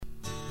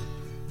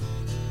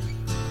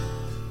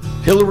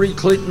Hillary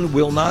Clinton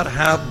will not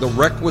have the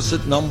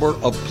requisite number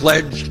of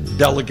pledged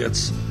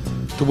delegates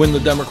to win the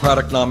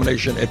Democratic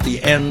nomination at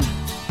the end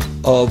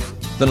of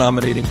the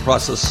nominating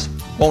process.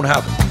 Won't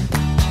happen.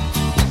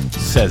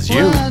 Says you.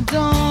 Well, I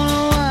don't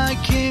know why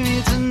I came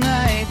here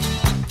tonight.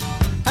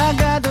 I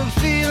got the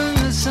feeling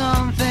that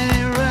something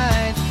ain't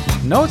right.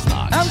 No, it's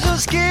not. I'm so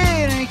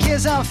scared in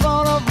case I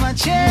fall off my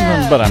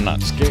chair. But I'm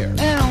not scared.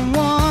 And I'm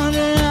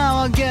wondering how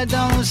I'll get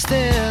down the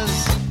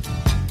stairs.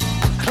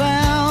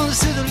 Clowns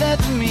to the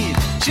left of me,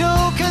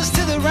 jokers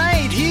to the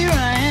right. Here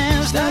I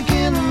am, stuck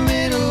in the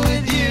middle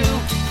with you.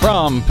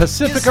 From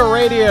Pacifica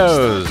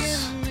Radios,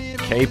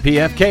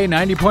 KPFK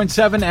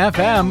 90.7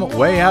 FM,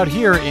 way out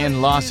here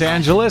in Los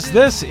Angeles,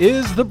 this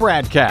is the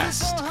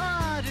BradCast.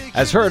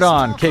 As heard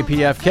on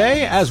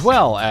KPFK, as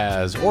well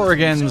as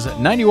Oregon's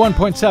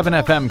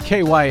 91.7 FM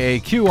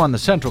KYAQ on the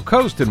Central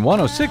Coast and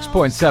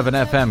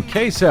 106.7 FM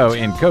KSO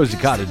in Cozy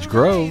Cottage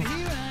Grove.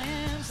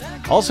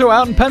 Also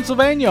out in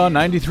Pennsylvania on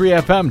 93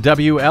 FM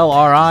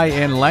WLRI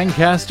in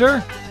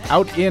Lancaster.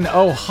 Out in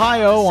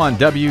Ohio on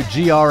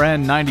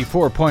WGRN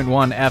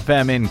 94.1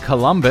 FM in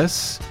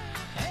Columbus.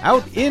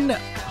 Out in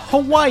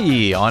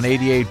Hawaii on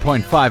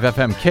 88.5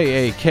 FM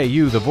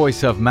KAKU, the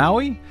voice of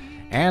Maui.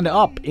 And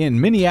up in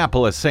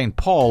Minneapolis, St.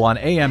 Paul on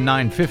AM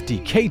 950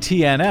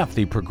 KTNF,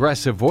 the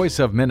progressive voice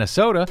of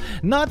Minnesota.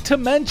 Not to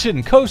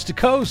mention coast to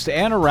coast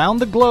and around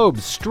the globe,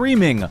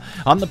 streaming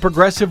on the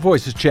Progressive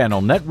Voices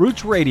channel,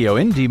 Netroots Radio,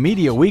 Indie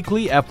Media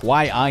Weekly,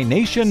 FYI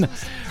Nation,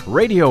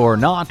 Radio or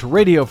Not,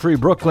 Radio Free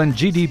Brooklyn,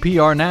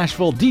 GDPR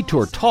Nashville,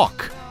 Detour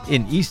Talk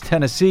in East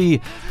Tennessee,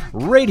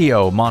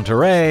 Radio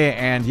Monterey,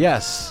 and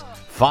yes,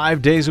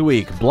 5 days a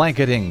week,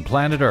 blanketing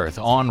planet Earth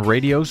on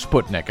Radio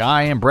Sputnik.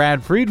 I am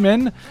Brad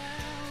Friedman,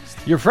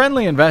 your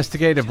friendly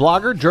investigative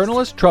blogger,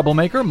 journalist,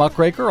 troublemaker,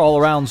 muckraker,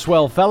 all-around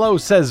swell fellow,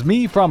 says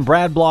me from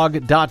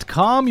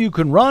bradblog.com. You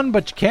can run,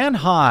 but you can't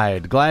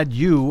hide. Glad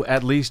you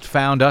at least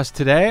found us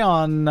today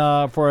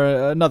on for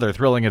another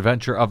thrilling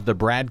adventure of the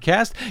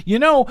BradCast. You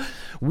know,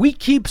 we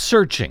keep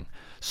searching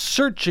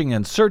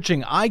and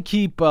searching. I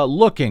keep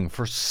looking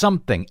for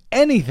something,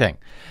 anything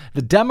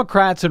the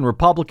Democrats and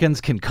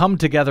Republicans can come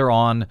together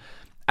on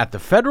at the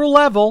federal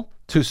level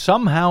to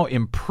somehow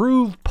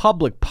improve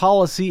public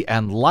policy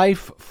and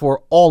life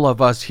for all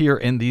of us here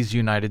in these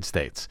United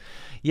States.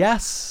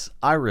 Yes,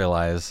 I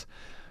realize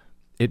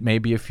it may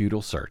be a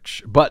futile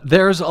search, but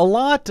there's a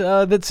lot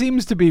that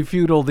seems to be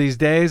futile these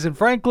days, and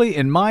frankly,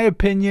 in my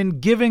opinion,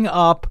 giving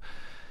up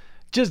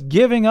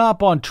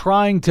on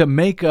trying to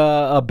make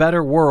a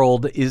better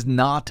world is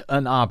not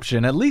an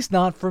option, at least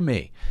not for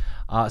me.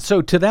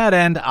 So to that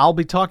end, I'll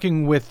be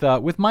talking with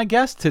my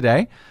guest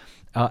today,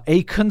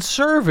 a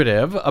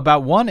conservative,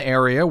 about one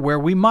area where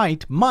we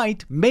might,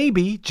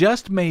 maybe,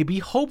 just maybe,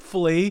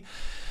 hopefully,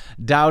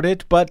 doubt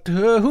it, but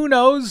who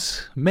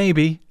knows,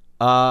 maybe,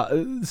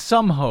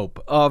 some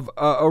hope of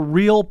a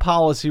real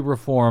policy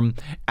reform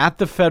at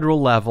the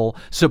federal level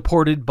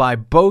supported by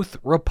both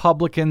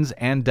Republicans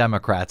and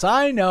Democrats.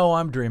 I know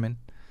I'm dreaming,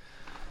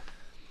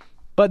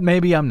 but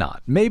maybe I'm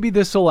not. Maybe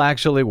this will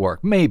actually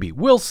work. Maybe.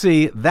 We'll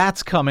see.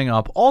 That's coming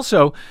up.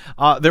 Also,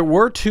 there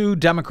were 2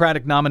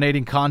 Democratic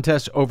nominating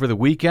contests over the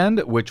weekend,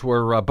 which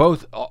were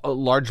both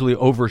largely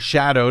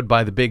overshadowed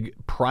by the big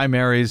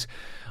primaries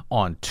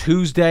on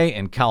Tuesday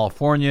in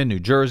California, New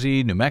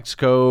Jersey, New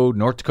Mexico,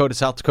 North Dakota,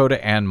 South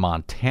Dakota, and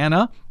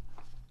Montana.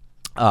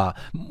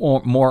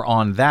 More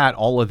on that,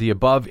 all of the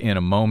above in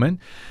a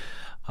moment.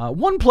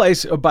 One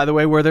place, by the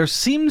way, where there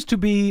seems to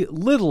be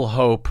little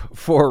hope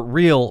for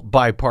real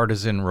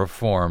bipartisan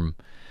reform,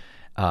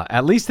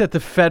 at least at the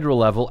federal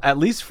level, at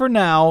least for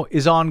now,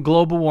 is on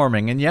global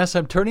warming. And yes,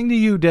 I'm turning to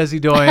you, Desi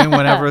Doyen,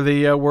 whenever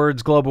the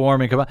words global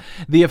warming come out,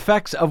 the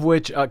effects of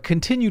which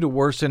continue to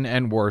worsen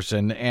and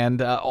worsen.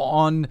 And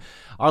on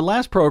our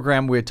last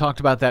program, we had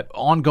talked about that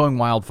ongoing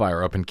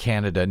wildfire up in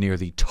Canada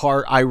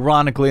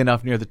ironically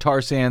enough, near the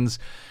tar sands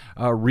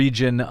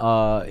region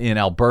in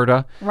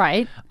Alberta.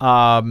 Right.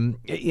 And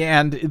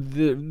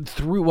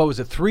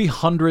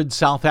 300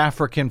 South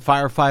African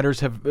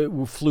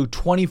firefighters flew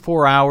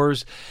 24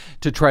 hours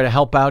to try to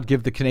help out,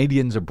 give the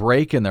Canadians a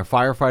break in their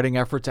firefighting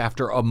efforts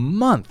after a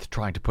month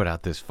trying to put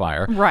out this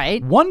fire.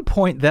 Right. One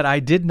point that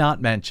I did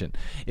not mention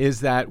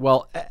is that,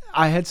 well,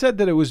 I had said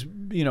that it was,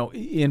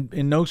 in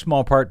no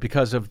small part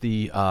because of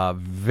the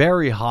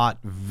very hot,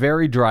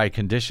 very dry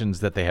conditions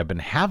that they have been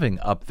having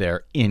up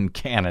there in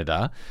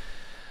Canada.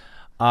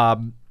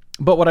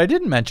 But what I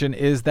didn't mention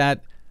is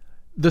that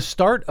the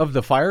start of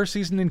the fire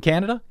season in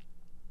Canada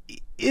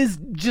is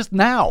just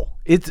now.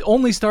 It's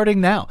only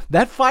starting now.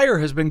 That fire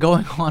has been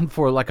going on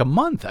for like a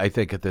month, I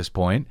think, at this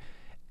point.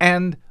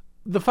 And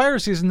the fire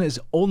season is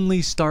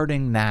only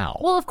starting now.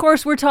 Well, of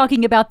course, we're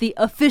talking about the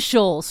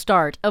official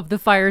start of the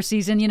fire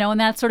season, and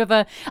that's sort of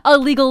a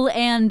legal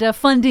and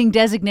funding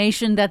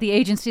designation that the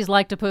agencies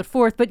like to put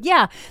forth. But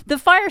yeah, the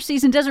fire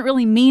season doesn't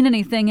really mean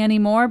anything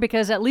anymore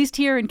because at least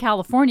here in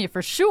California,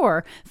 for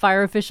sure,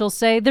 fire officials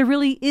say there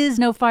really is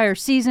no fire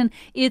season.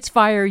 It's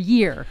fire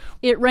year.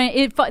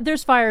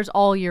 There's fires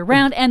all year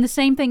round. And the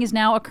same thing is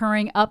now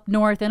occurring up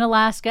north in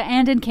Alaska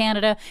and in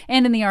Canada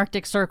and in the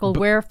Arctic Circle,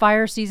 where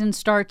fire season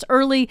starts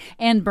early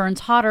and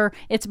burns hotter.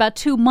 It's about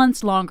 2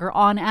 months longer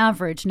on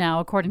average now,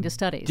 according to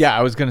studies. Yeah,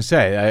 I was going to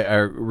say, I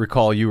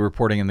recall you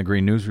reporting in the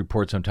Green News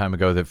Report some time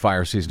ago that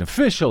fire season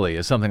officially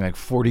is something like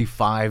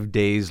 45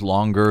 days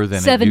longer than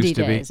it used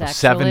to be. 70 days, actually.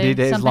 70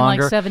 days something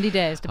longer? Like 70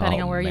 days,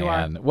 depending on where you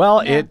are.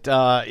 Well,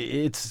 yeah.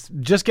 It's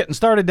just getting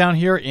started down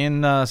here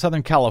in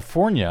Southern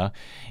California,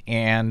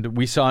 and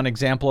we saw an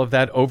example of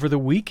that over the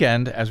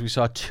weekend as we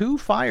saw 2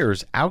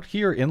 fires out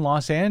here in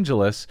Los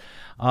Angeles.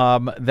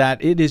 That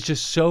it is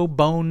just so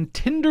bone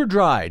tinder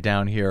dry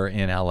down here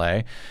in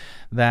LA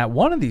that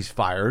one of these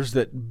fires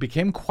that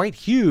became quite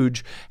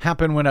huge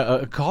happened when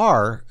a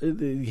car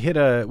hit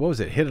an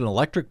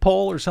electric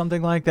pole or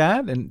something like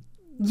that. And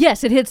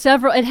yes, it hit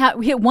several. It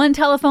hit one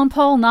telephone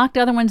pole, knocked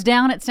other ones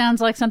down. It sounds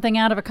like something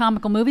out of a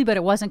comical movie, but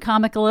it wasn't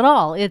comical at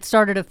all. It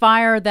started a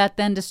fire that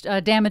then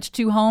damaged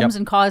 2 homes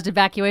and caused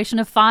evacuation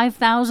of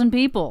 5,000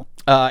 people.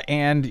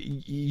 And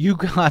you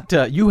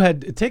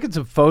had taken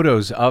some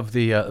photos of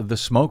the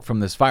smoke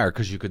from this fire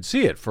because you could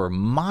see it for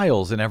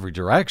miles in every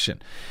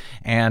direction.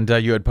 And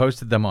you had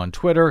posted them on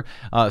Twitter.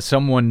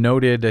 Someone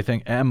noted, I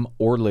think M.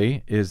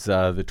 Orley is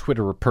the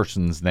Twitter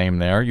person's name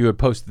there. You had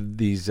posted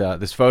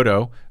this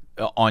photo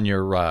on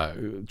your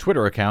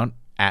Twitter account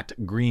at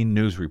Green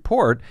News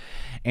Report,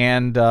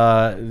 and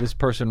this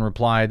person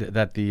replied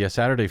that the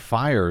Saturday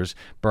fires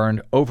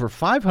burned over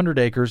 500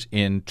 acres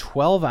in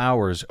 12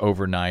 hours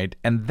overnight,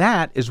 and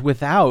that is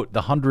without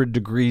the 100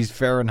 degrees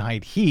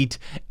Fahrenheit heat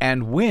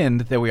and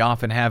wind that we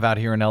often have out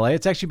here in LA.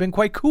 It's actually been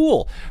quite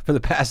cool for the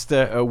past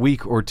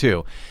week or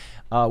two.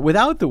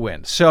 Without the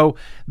wind. So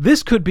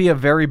this could be a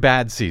very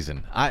bad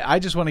season. I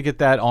just want to get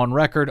that on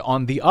record.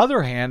 On the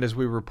other hand, as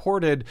we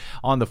reported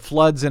on the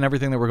floods and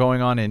everything that were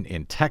going on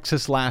in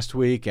Texas last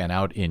week and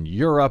out in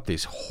Europe,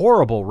 these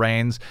horrible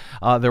rains,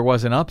 there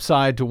was an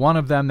upside to one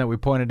of them that we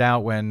pointed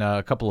out when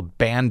a couple of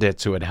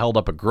bandits who had held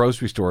up a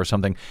grocery store or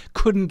something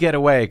couldn't get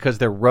away because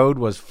their road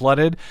was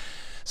flooded.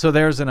 So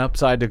there's an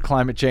upside to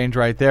climate change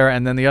right there.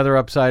 And then the other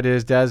upside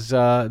is, Des,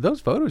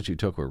 those photos you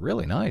took were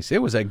really nice. It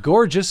was a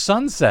gorgeous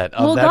sunset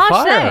of that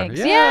fire. Thanks.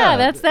 Yeah,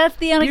 that's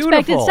the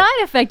unexpected Beautiful.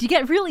 Side effect. You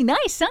get really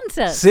nice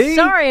sunsets. See?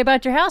 Sorry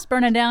about your house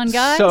burning down,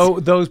 guys.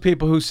 So those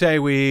people who say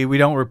we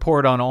don't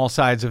report on all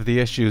sides of the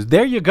issues,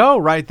 there you go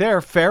right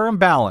there, fair and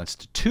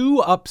balanced.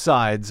 2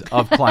 upsides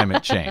of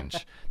climate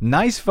change.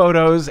 Nice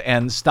photos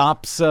and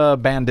stops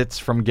bandits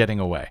from getting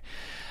away.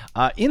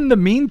 In the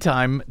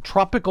meantime,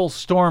 Tropical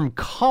Storm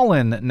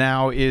Colin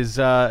now is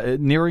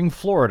nearing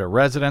Florida.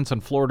 Residents on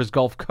Florida's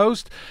Gulf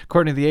Coast,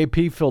 according to the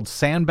AP, filled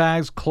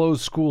sandbags,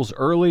 closed schools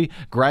early.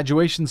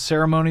 Graduation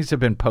ceremonies have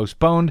been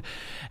postponed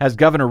as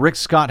Governor Rick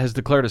Scott has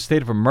declared a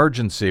state of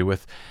emergency,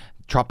 with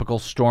Tropical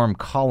Storm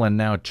Colin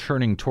now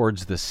churning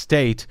towards the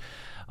state.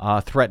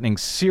 Threatening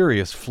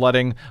serious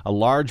flooding. A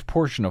large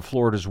portion of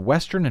Florida's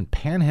western and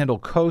panhandle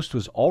coast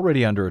was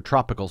already under a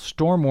tropical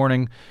storm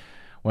warning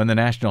when the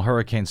National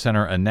Hurricane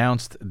Center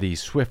announced the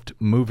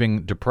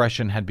swift-moving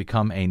depression had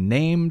become a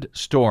named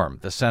storm.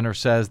 The center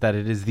says that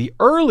it is the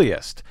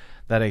earliest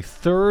that a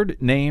third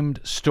named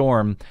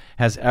storm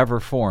has ever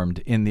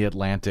formed in the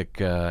Atlantic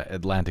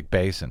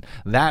Basin.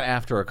 That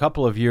after a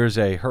couple of years,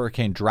 a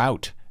hurricane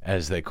drought,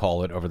 as they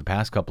call it, over the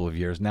past couple of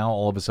years. Now,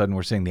 all of a sudden,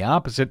 we're seeing the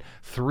opposite,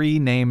 3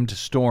 named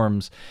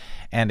storms,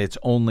 and it's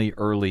only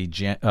early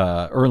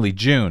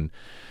June.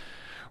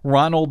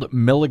 Ronald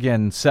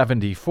Milligan,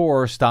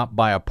 74, stopped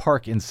by a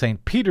park in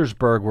St.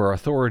 Petersburg where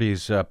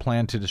authorities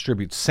planned to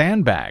distribute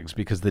sandbags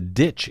because the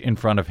ditch in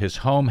front of his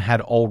home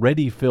had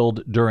already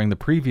filled during the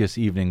previous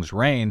evening's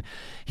rain.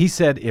 He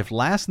said, if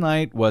last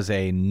night was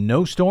a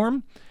no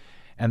storm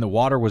and the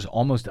water was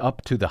almost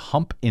up to the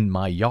hump in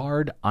my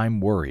yard, I'm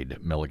worried,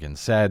 Milligan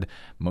said,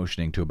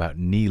 motioning to about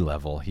knee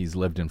level. He's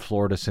lived in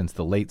Florida since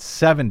the late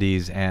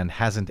 70s and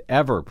hasn't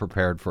ever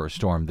prepared for a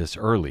storm this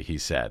early, he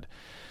said.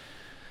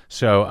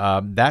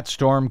 So that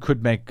storm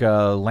could make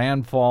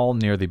landfall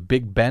near the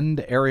Big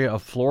Bend area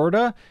of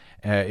Florida.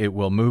 It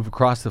will move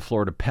across the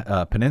Florida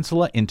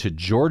peninsula into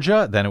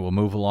Georgia. Then it will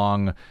move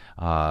along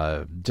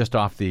just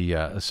off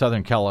the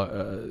Southern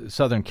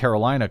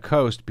Carolina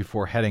coast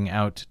before heading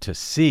out to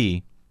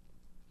sea.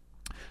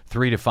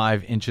 3 to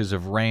 5 inches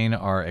of rain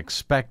are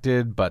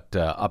expected, but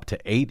up to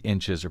 8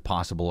 inches are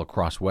possible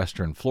across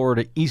western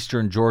Florida,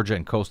 eastern Georgia,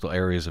 and coastal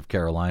areas of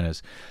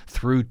Carolinas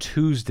through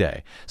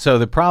Tuesday. So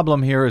the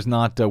problem here is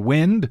not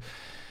wind,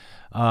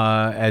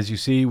 as you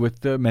see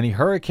with many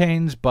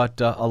hurricanes, but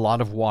a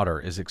lot of water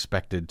is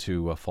expected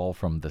to fall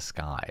from the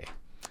sky.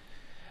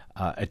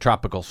 A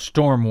tropical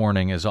storm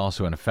warning is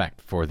also in effect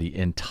for the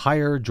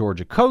entire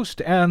Georgia coast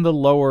and the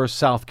lower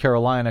South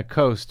Carolina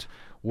coast.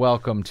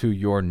 Welcome to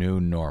your new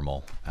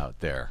normal out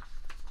there,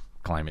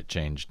 climate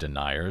change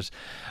deniers.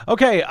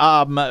 Okay,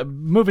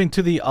 moving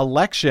to the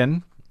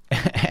election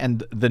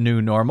and the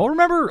new normal.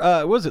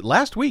 Remember, was it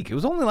last week? It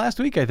was only last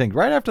week, I think,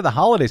 right after the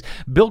holidays.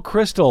 Bill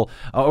Kristol,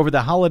 over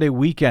the holiday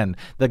weekend,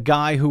 the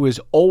guy who is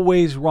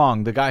always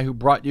wrong, the guy who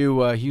brought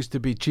you, he used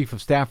to be chief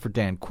of staff for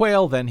Dan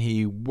Quayle. Then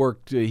he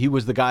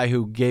was the guy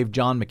who gave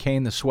John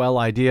McCain the swell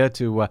idea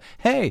to,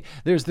 hey,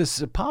 there's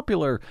this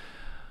popular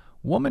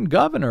woman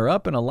governor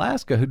up in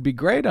Alaska who'd be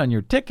great on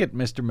your ticket,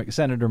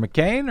 Senator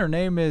McCain. Her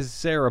name is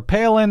Sarah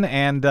Palin,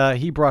 and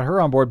he brought her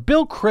on board.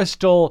 Bill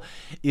Kristol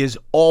is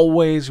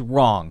always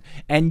wrong,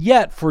 and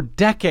yet for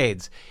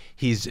decades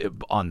he's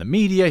on the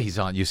media.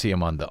 You see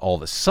him on all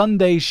the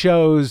Sunday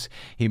shows.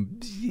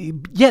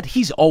 Yet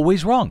he's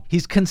always wrong.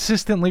 He's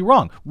consistently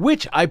wrong,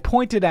 which I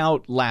pointed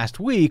out last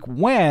week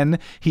when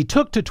he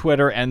took to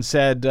Twitter and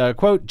said,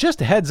 quote,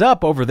 "Just a heads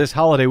up over this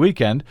holiday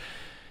weekend.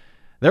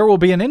 There will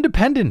be an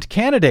independent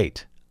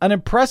candidate, an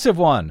impressive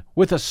one,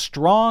 with a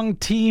strong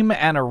team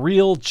and a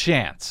real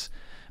chance."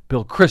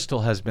 Bill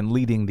Kristol has been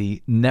leading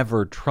the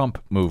Never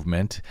Trump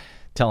movement,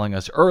 telling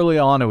us early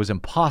on it was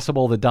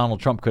impossible that Donald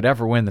Trump could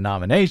ever win the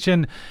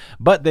nomination,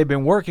 but they've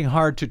been working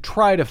hard to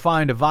try to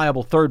find a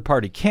viable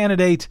third-party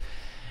candidate,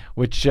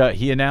 which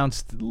he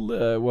announced,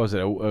 a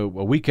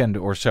weekend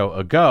or so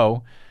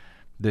ago,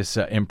 this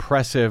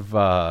impressive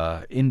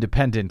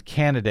independent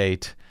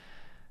candidate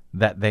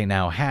that they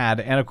now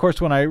had. And of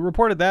course, when I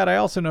reported that, I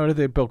also noted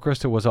that Bill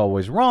Kristol was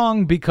always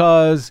wrong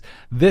because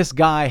this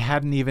guy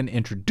hadn't even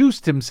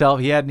introduced himself.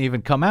 He hadn't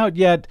even come out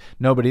yet.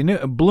 Nobody knew.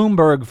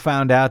 Bloomberg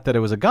found out that it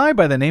was a guy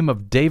by the name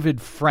of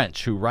David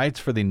French who writes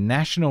for the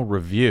National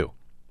Review,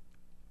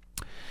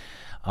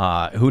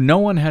 who no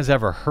one has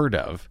ever heard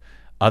of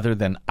other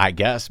than, I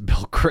guess,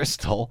 Bill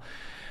Kristol.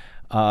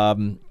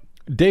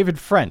 David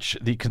French,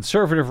 the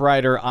conservative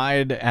writer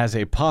eyed as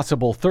a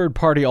possible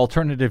third-party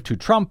alternative to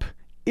Trump,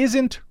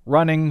 isn't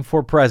running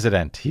for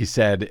president, he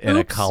said in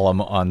a column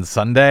on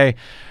Sunday.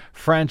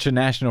 French, a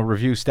National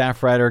Review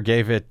staff writer,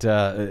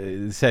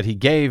 said he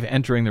gave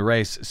entering the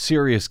race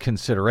serious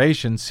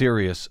consideration,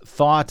 serious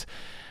thought,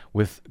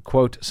 with,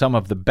 quote, some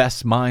of the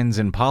best minds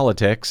in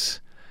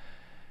politics.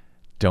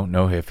 Don't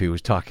know if he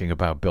was talking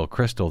about Bill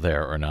Kristol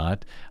there or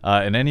not.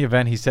 In any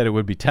event, he said it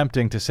would be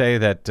tempting to say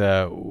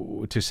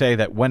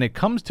that when it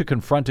comes to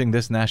confronting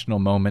this national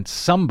moment,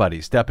 somebody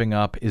stepping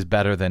up is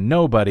better than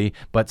nobody,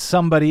 but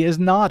somebody is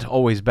not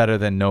always better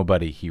than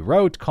nobody, he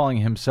wrote, calling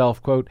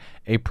himself, quote,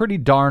 a pretty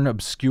darn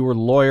obscure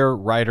lawyer,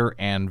 writer,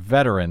 and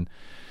veteran.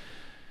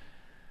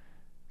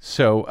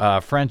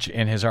 So French,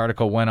 in his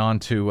article, went on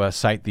to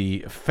cite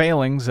the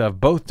failings of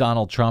both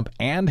Donald Trump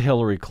and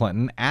Hillary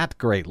Clinton at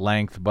great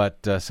length,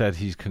 but said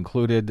he's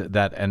concluded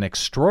that an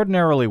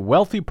extraordinarily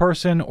wealthy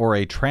person or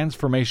a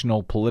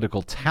transformational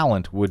political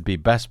talent would be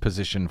best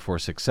positioned for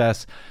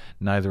success,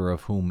 neither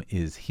of whom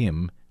is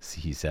him,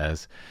 he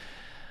says.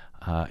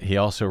 He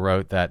also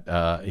wrote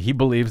that he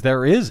believes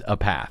there is a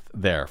path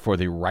there for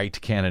the right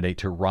candidate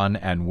to run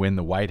and win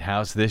the White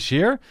House this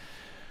year.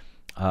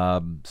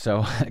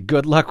 So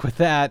good luck with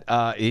that.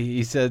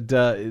 He said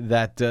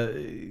that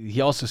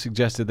he also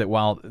suggested that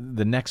while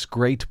the next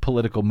great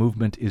political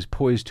movement is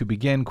poised to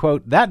begin,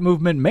 quote, that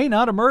movement may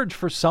not emerge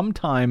for some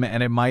time,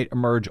 and it might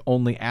emerge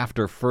only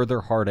after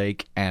further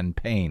heartache and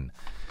pain.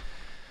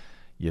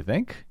 You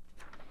think?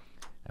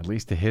 At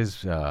least to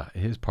his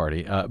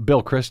party.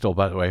 Bill Kristol,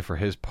 by the way, for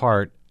his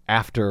part,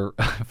 after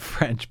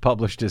French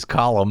published his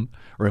column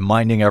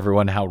reminding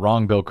everyone how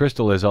wrong Bill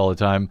Kristol is all the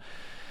time,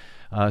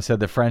 said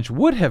the French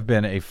would have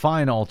been a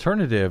fine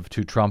alternative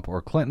to Trump or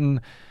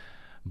Clinton,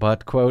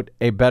 but, quote,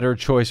 a better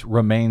choice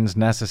remains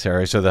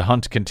necessary. So the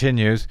hunt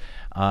continues.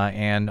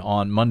 And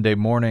on Monday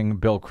morning,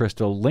 Bill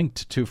Kristol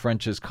linked to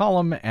French's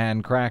column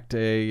and cracked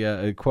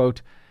a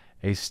quote,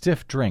 a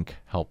stiff drink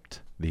helped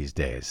these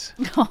days.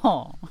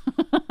 Oh.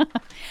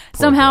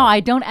 Somehow I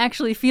don't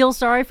actually feel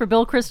sorry for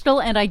Bill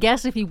Kristol, and I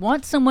guess if he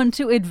wants someone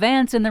to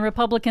advance in the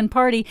Republican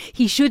Party,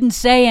 he shouldn't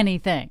say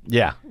anything.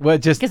 Yeah, well,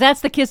 just because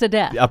that's the kiss of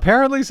death.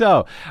 Apparently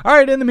so. All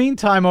right, in the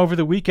meantime, over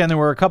the weekend, there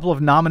were a couple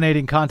of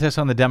nominating contests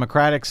on the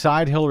Democratic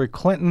side. Hillary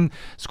Clinton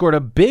scored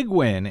a big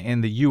win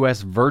in the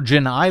U.S.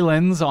 Virgin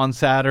Islands on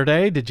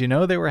Saturday. Did you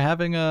know they were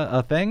having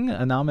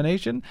a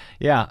nomination?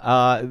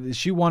 Yeah,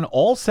 she won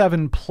all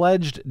 7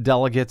 pledged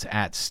delegates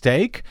at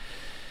stake.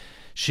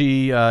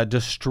 She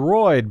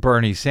destroyed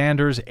Bernie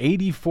Sanders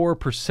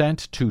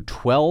 84% to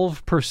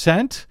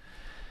 12%.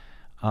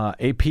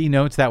 AP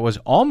notes that was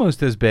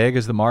almost as big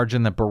as the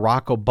margin that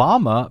Barack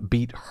Obama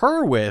beat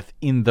her with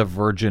in the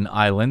Virgin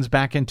Islands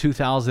back in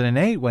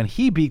 2008 when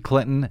he beat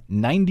Clinton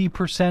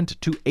 90%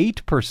 to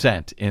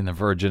 8% in the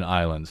Virgin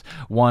Islands,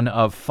 one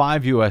of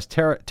 5 U.S.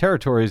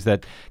 territories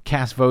that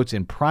cast votes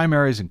in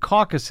primaries and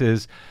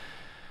caucuses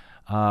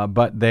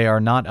but they are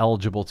not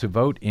eligible to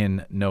vote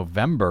in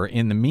November.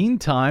 In the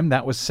meantime,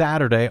 that was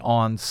Saturday.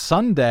 On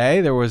Sunday,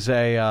 there was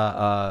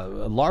a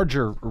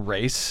larger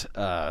race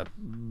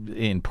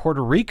in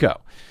Puerto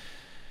Rico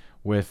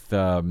with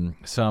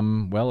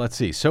let's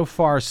see. So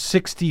far,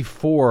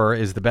 64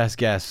 is the best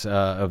guess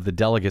of the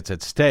delegates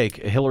at stake.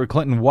 Hillary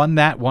Clinton won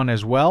that one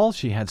as well.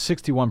 She had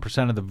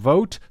 61% of the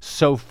vote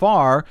so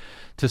far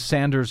to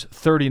Sanders'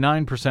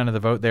 39% of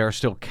the vote. They are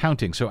still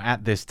counting. So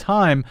at this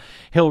time,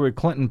 Hillary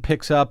Clinton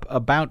picks up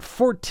about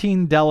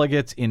 14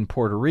 delegates in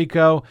Puerto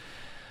Rico,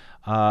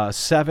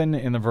 7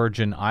 in the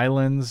Virgin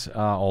Islands,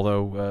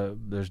 although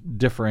there's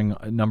differing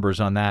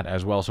numbers on that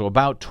as well. So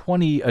about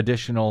 20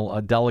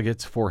 additional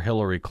delegates for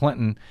Hillary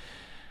Clinton,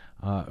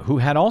 who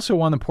had also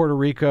won the Puerto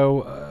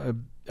Rico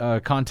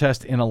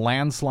contest in a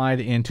landslide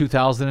in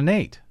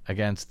 2008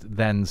 against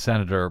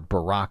then-Senator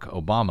Barack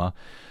Obama.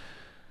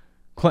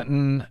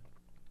 Clinton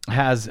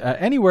has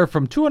anywhere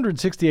from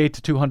 268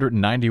 to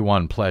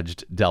 291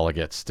 pledged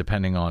delegates,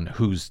 depending on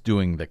who's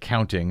doing the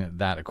counting,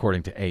 that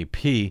according to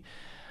AP.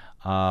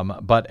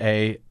 But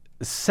a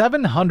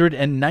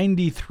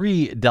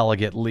 793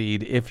 delegate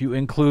lead if you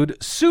include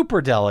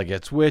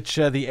superdelegates, which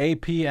the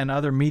AP and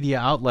other media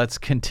outlets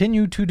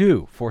continue to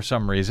do for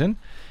some reason,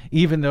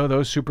 even though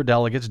those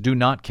superdelegates do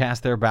not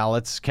cast their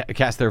ballots,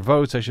 cast their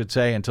votes, I should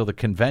say, until the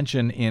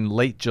convention in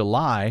late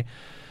July.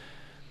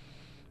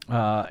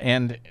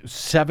 And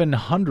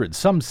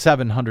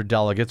 700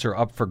 delegates are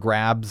up for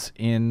grabs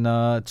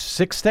in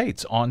 6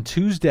 states on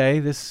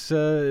Tuesday, this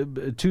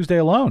Tuesday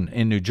alone,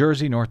 in New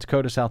Jersey, North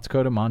Dakota, South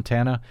Dakota,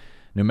 Montana,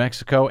 New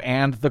Mexico,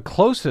 and the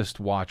closest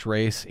watch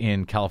race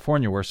in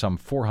California, where some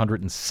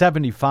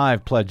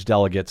 475 pledged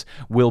delegates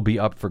will be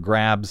up for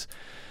grabs.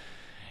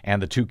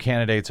 And the two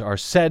candidates are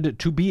said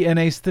to be in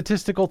a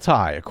statistical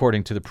tie,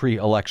 according to the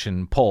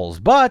pre-election polls.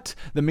 But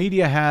the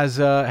media has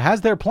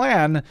their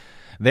plan.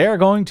 They're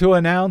going to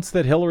announce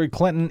that Hillary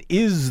Clinton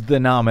is the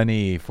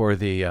nominee for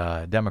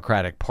the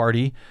Democratic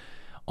Party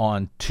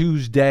on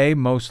Tuesday,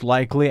 most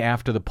likely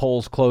after the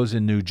polls close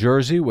in New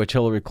Jersey, which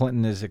Hillary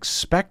Clinton is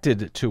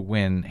expected to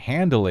win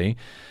handily.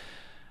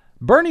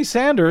 Bernie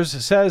Sanders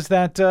says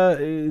that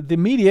the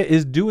media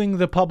is doing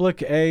the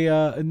public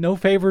no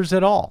favors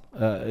at all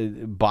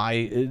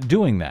by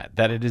doing that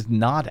it is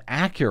not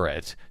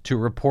accurate to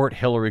report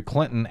Hillary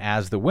Clinton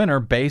as the winner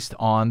based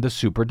on the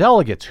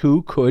superdelegates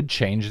who could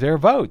change their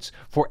votes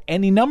for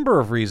any number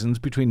of reasons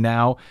between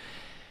now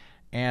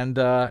and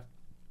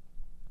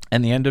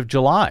the end of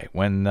July,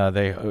 when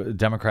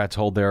Democrats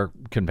hold their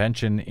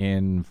convention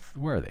in,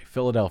 where are they?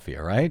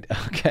 Philadelphia, right?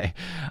 Okay.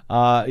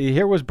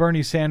 Here was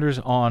Bernie Sanders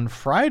on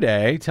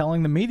Friday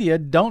telling the media,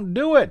 don't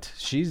do it.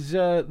 She's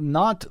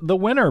not the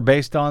winner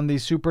based on the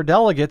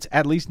superdelegates,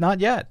 at least not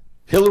yet.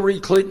 Hillary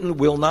Clinton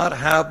will not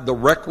have the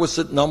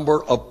requisite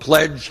number of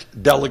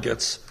pledged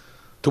delegates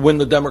to win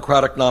the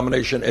Democratic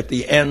nomination at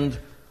the end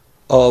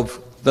of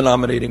the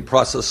nominating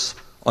process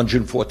on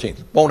June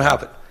 14th. Won't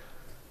have it.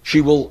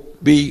 She will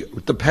be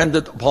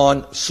dependent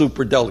upon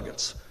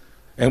superdelegates.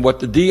 And what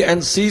the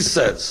DNC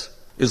says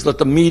is that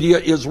the media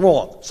is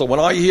wrong. So when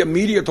I hear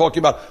media talking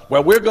about,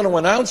 well, we're going to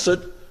announce it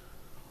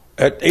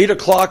at 8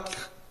 o'clock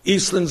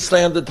Eastern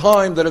Standard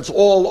Time that it's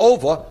all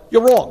over,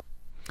 you're wrong.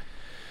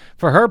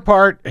 For her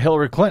part,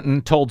 Hillary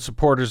Clinton told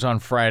supporters on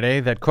Friday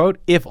that, quote,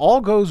 if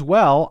all goes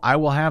well, I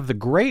will have the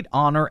great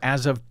honor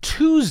as of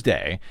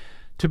Tuesday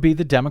to be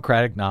the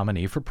Democratic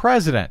nominee for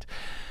president.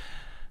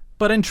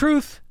 But in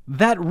truth,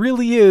 that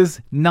really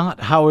is not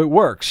how it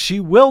works.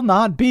 She will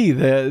not be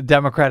the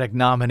Democratic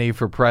nominee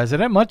for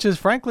president, much as,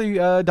 frankly,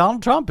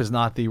 Donald Trump is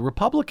not the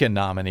Republican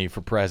nominee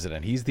for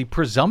president. He's the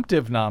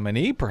presumptive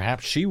nominee.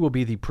 Perhaps she will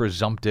be the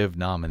presumptive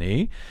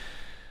nominee.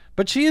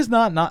 But she is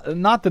not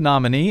the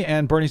nominee,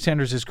 and Bernie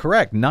Sanders is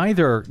correct.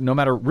 Neither, no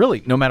matter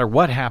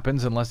what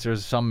happens, unless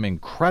there's some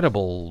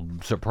incredible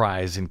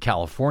surprise in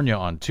California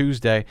on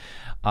Tuesday,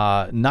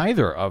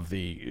 neither of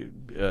the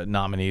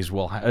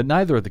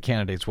neither of the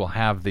candidates will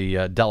have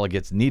the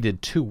delegates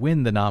needed to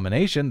win the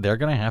nomination. They're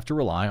going to have to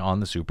rely on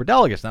the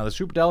superdelegates. Now, the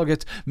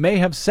superdelegates may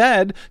have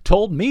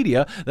told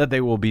media that they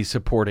will be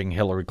supporting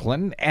Hillary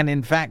Clinton, and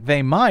in fact,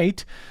 they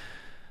might.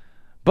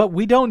 But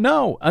we don't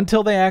know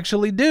until they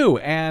actually do.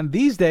 And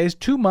these days,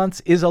 2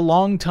 months is a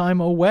long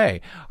time away.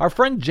 Our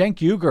friend Cenk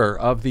Uygur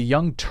of the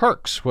Young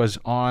Turks was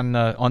on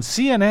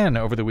CNN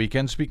over the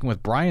weekend speaking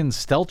with Brian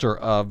Stelter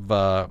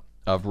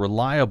of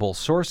reliable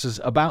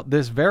sources about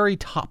this very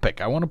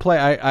topic. I want to play.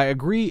 I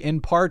agree in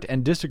part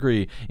and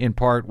disagree in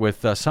part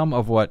with some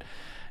of what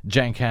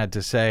Cenk had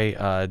to say,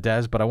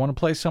 Des, but I want to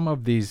play some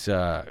of these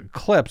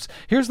clips.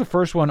 Here's the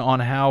first one on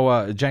how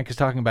Cenk is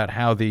talking about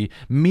how the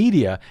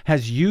media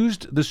has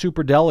used the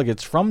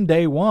superdelegates from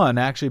day one,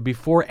 actually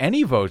before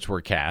any votes were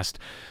cast,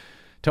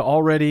 to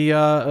already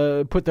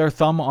put their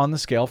thumb on the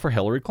scale for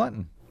Hillary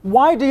Clinton.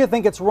 Why do you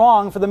think it's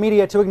wrong for the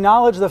media to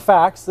acknowledge the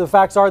facts? The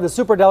facts are the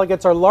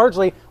superdelegates are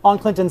largely on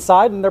Clinton's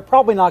side, and they're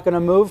probably not going to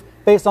move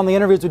based on the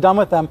interviews we've done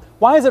with them.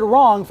 Why is it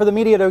wrong for the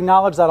media to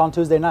acknowledge that on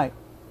Tuesday night?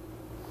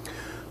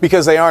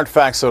 Because they aren't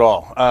facts at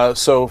all.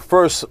 So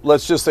first,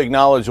 let's just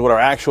acknowledge what are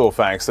actual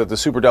facts, that the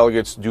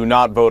superdelegates do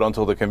not vote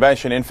until the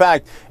convention. In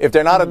fact, if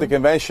they're not at the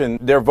convention,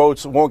 their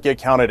votes won't get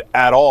counted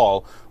at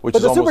all, which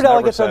is almost never said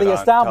on television. But the superdelegates are the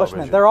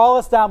establishment. They're all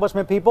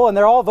establishment people, and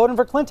they're all voting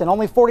for Clinton.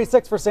 Only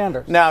 46 for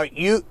Sanders. Now,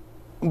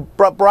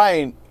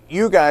 Brian,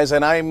 you guys,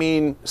 and I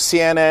mean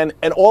CNN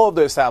and all of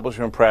the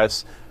establishment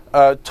press,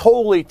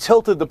 totally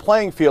tilted the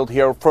playing field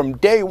here from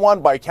day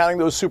one by counting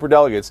those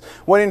superdelegates,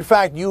 when in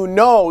fact the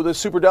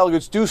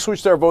superdelegates do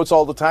switch their votes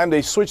all the time.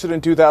 They switched it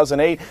in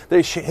 2008.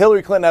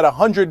 Hillary Clinton had a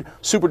 100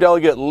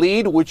 superdelegate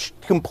lead, which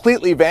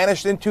completely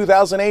vanished in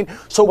 2008.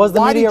 So was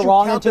the media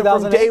wrong in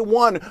 2008? From day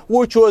one,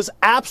 which was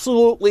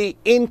absolutely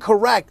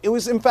incorrect. It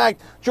was in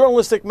fact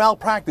journalistic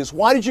malpractice.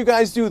 Why did you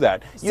guys do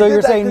that? So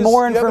you're saying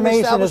more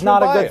information is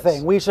not a good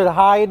thing. We should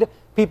hide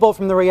people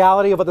from the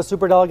reality of what the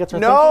superdelegates are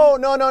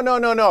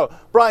thinking? No.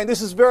 Brian,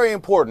 this is very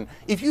important.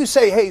 If you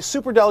say, hey,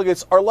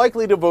 superdelegates are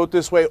likely to vote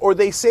this way, or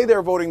they say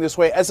they're voting this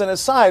way, as an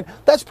aside,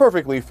 that's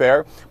perfectly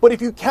fair. But if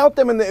you count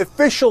them in the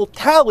official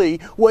tally,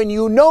 when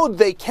you know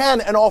they can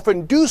and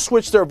often do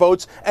switch their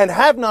votes and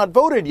have not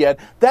voted yet,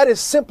 that is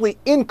simply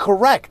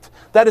incorrect.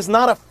 That is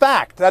not a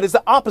fact. That is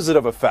the opposite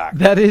of a fact.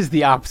 That is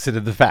the opposite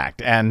of the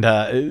fact. And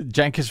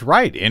Cenk is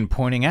right in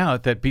pointing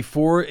out that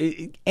before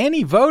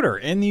any voter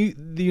in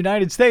the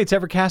United States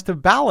ever cast a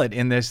ballot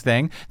in this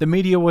thing, the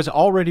media was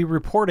already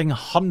reporting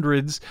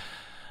hundreds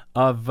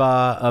of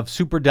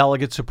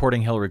superdelegates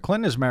supporting Hillary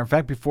Clinton. As a matter of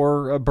fact,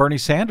 before Bernie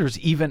Sanders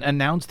even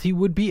announced he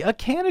would be a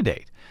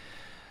candidate.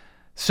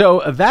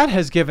 So that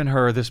has given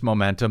her this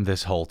momentum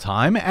this whole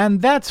time, and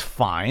that's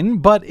fine,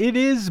 but it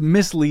is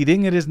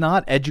misleading. It is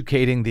not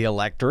educating the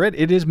electorate.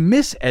 It is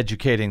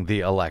miseducating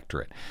the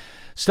electorate.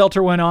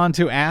 Stelter went on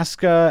to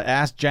ask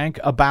Cenk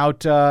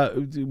about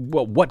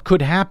what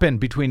could happen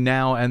between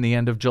now and the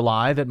end of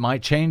July that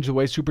might change the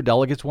way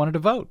superdelegates wanted to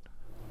vote.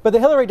 But the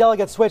Hillary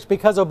delegates switched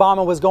because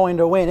Obama was going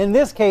to win. In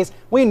this case,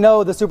 we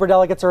know the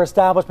superdelegates are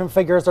establishment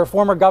figures or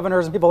former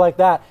governors and people like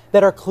that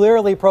are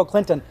clearly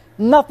pro-Clinton.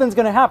 Nothing's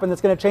going to happen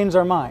that's going to change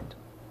their mind.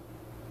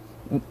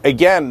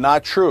 Again,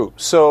 not true.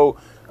 So,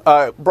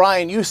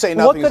 Brian, you say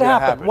nothing's going to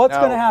happen. What's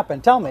going to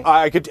happen? Tell me.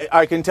 I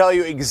can tell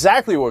you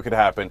exactly what could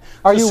happen.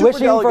 Are you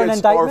wishing for an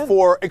indictment? Are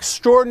for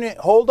extraordinary.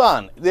 Hold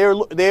on.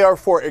 They are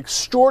for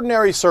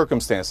extraordinary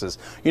circumstances.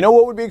 You know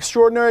what would be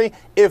extraordinary?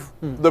 If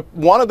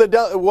one of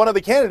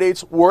the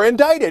candidates were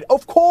indicted.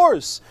 Of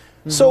course.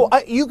 So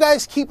you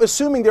guys keep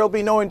assuming there'll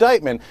be no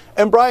indictment.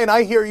 And Brian,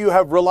 I hear you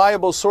have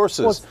reliable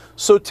sources.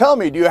 So tell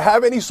me, do you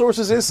have any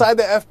sources inside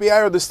the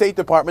FBI or the State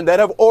Department that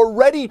have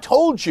already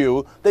told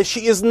you that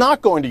she is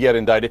not going to get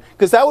indicted?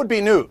 Because that would be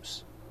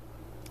news.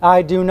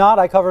 I do not.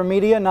 I cover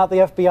media, not the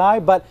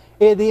FBI. But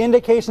the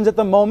indications at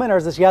the moment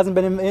are that she hasn't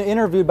been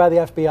interviewed by the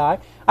FBI.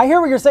 I hear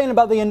what you're saying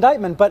about the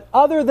indictment, but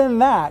other than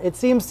that, it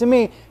seems to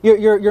me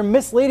you're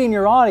misleading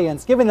your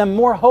audience, giving them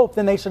more hope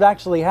than they should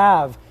actually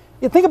have.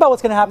 You think about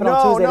what's going to happen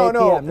on Tuesday at 8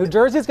 p.m. New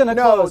Jersey's going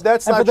to close.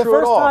 That's not true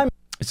at all.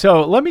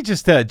 So let me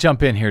just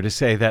jump in here to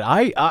say that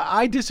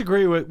I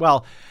disagree with,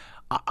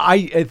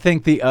 I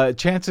think the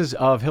chances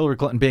of Hillary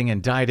Clinton being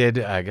indicted,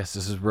 I guess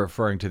this is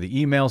referring to the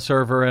email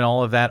server and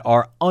all of that,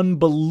 are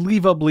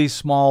unbelievably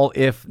small,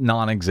 if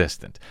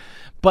non-existent.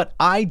 But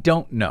I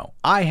don't know.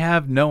 I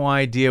have no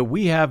idea.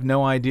 We have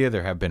no idea.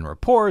 There have been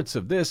reports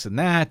of this and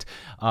that.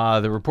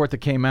 The report that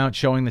came out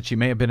showing that she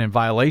may have been in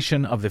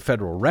violation of the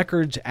Federal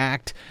Records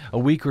Act a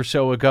week or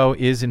so ago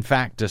is, in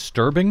fact,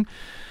 disturbing.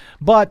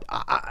 But,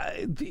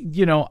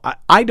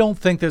 I don't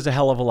think there's a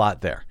hell of a lot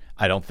there.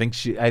 I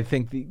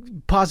think the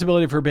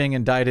possibility of her being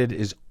indicted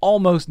is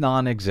almost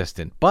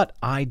non-existent, but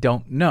I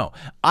don't know.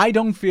 I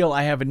don't feel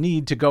I have a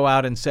need to go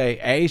out and say,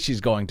 A, she's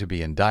going to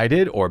be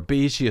indicted, or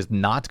B, she is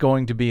not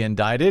going to be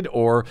indicted,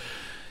 or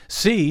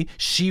C,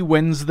 she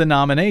wins the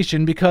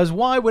nomination, because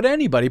why would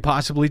anybody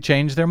possibly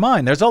change their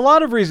mind? There's a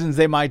lot of reasons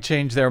they might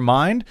change their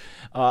mind.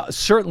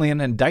 Certainly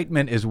an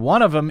indictment is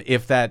one of them,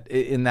 in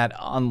that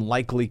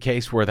unlikely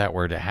case where that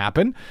were to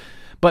happen.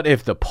 But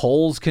if the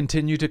polls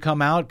continue to come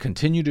out,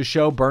 continue to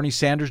show Bernie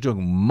Sanders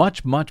doing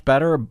much, much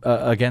better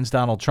against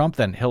Donald Trump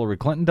than Hillary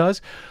Clinton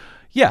does,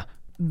 yeah,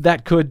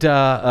 that could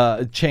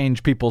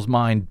change people's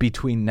mind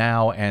between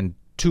now and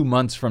 2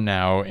 months from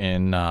now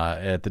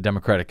at the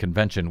Democratic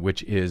Convention,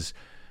 which is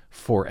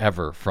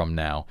forever from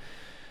now.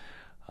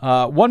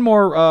 One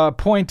more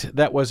point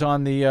that was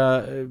on the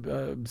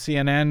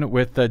CNN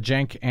with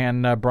Cenk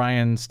and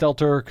Brian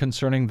Stelter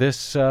concerning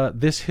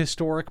this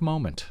historic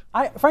moment.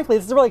 Frankly,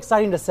 this is really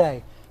exciting to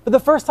say. For the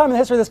first time in the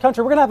history of this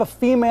country, we're going to have a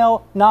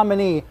female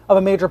nominee of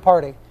a major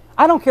party.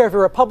 I don't care if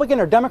you're Republican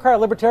or Democrat or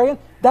Libertarian.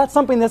 That's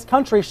something this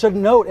country should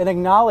note and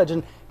acknowledge.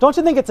 And don't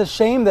you think it's a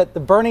shame that the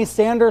Bernie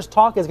Sanders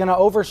talk is going to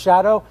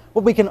overshadow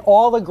what we can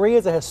all agree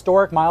is a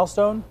historic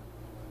milestone?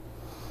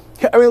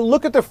 I mean,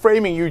 look at the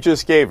framing you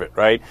just gave it,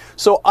 right?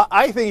 So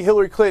I think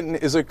Hillary Clinton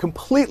is a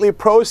completely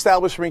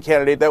pro-establishment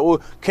candidate that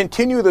will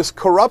continue this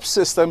corrupt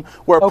system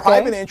where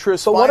private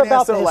interests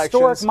finance their elections.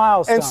 Historic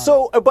milestone? And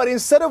so, but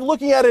instead of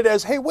looking at it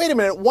as, hey, wait a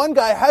minute, one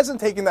guy hasn't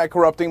taken that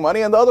corrupting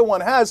money and the other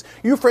one has,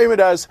 you frame it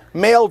as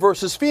male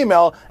versus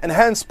female, and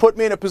hence put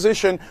me in a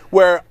position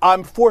where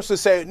I'm forced to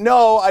say,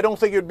 no, I don't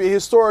think it would be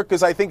historic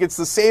because I think it's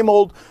the same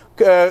old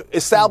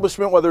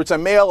establishment, whether it's a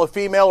male, a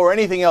female, or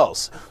anything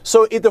else.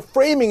 So the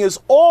framing is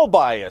all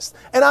biased.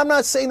 And I'm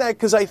not saying that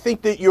because I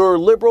think that you're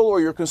liberal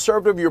or you're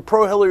conservative, you're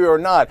pro-Hillary or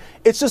not.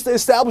 It's just the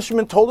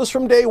establishment told us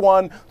from day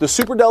one, the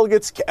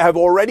superdelegates have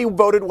already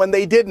voted when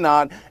they did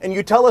not, and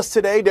you tell us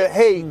today to,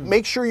 hey,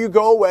 make sure you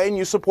go away and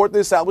you support the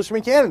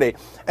establishment candidate.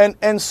 And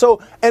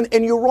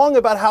you're wrong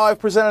about how I've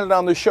presented it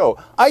on the show.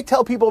 I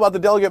tell people about the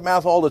delegate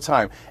math all the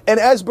time. And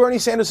as Bernie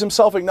Sanders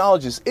himself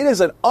acknowledges, it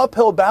is an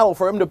uphill battle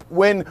for him to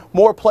win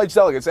more pledged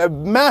delegates, a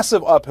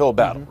massive uphill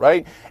battle,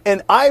 right?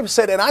 And I've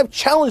said, and I've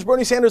challenged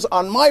Bernie Sanders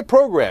on my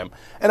program,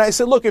 and I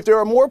said, look, if there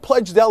are more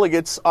pledged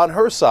delegates on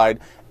her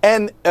side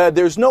and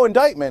there's no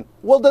indictment,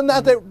 well, then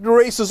the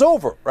race is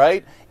over,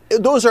 right?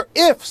 Those are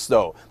ifs,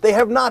 though. They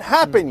have not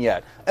happened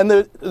yet. And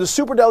the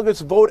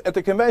superdelegates vote at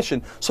the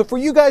convention. So for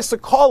you guys to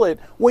call it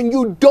when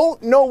you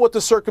don't know what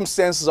the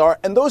circumstances are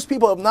and those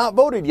people have not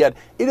voted yet,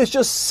 it is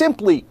just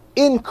simply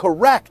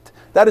incorrect.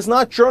 That is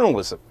not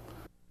journalism.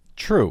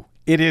 True.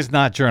 It is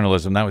not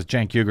journalism. That was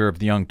Cenk Uygur of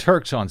the Young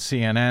Turks on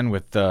CNN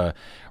with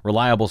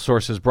reliable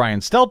sources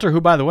Brian Stelter,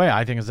 who, by the way,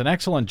 I think is an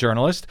excellent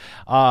journalist.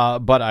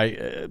 But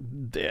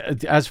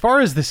as far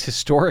as this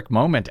historic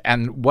moment,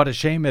 and what a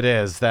shame it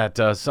is that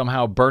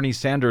somehow Bernie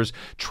Sanders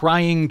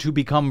trying to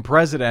become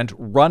president,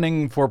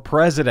 running for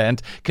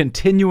president,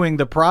 continuing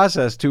the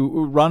process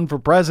to run for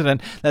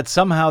president, that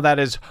somehow that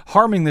is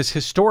harming this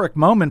historic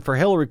moment for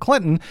Hillary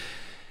Clinton,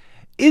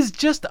 is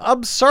just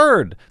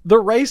absurd. The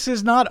race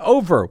is not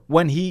over.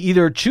 When he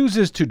either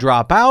chooses to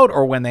drop out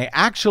or when they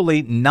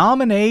actually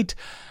nominate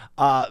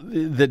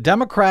the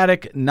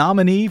Democratic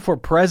nominee for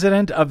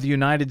president of the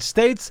United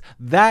States,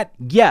 that,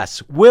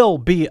 yes, will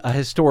be a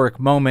historic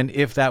moment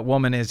if that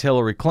woman is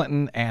Hillary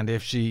Clinton and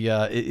if she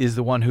is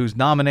the one who's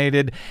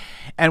nominated.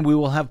 And we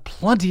will have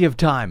plenty of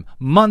time,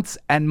 months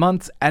and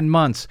months and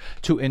months,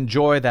 to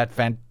enjoy that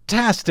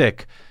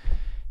fantastic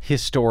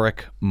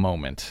historic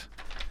moment.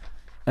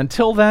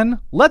 Until then,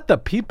 let the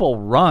people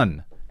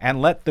run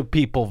and let the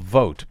people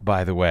vote,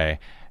 by the way,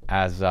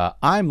 as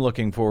I'm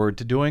looking forward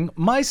to doing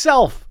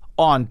myself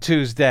on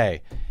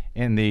Tuesday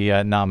in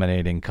the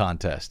nominating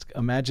contest.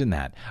 Imagine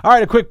that. All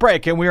right, a quick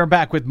break, and we are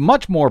back with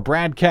much more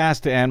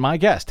BradCast and my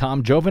guest,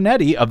 Tom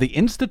Giovanetti of the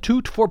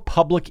Institute for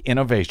Public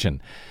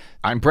Innovation.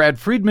 I'm Brad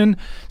Friedman.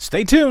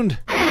 Stay tuned.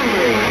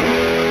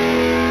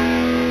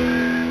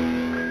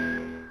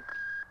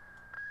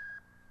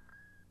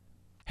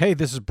 Hey,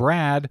 this is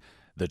Brad.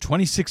 The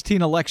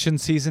 2016 election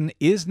season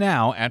is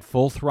now at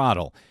full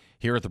throttle.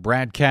 Here at the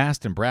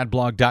BradCast and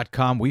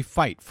BradBlog.com, we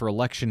fight for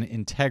election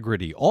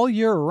integrity all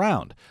year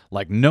around,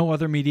 like no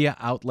other media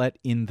outlet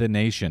in the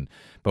nation.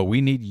 But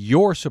we need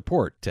your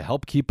support to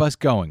help keep us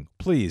going.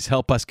 Please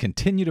help us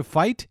continue to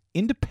fight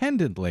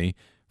independently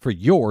for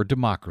your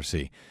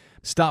democracy.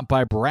 Stop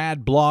by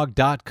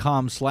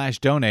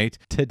BradBlog.com/donate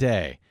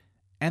today.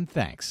 And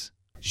thanks.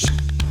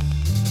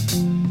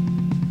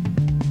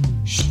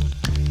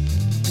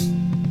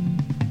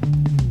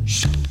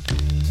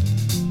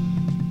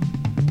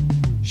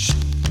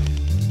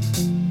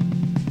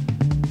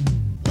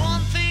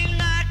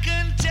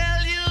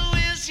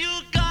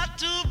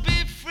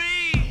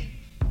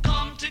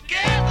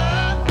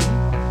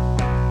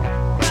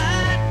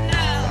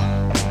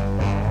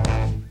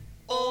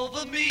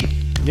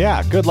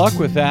 Yeah, good luck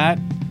with that.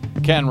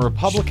 Can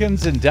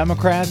Republicans and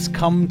Democrats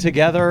come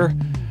together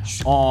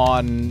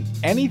on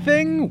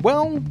anything?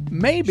 Well,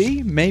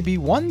 maybe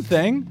one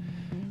thing.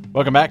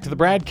 Welcome back to the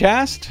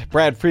BradCast.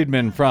 Brad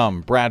Friedman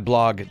from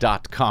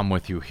BradBlog.com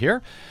with you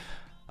here.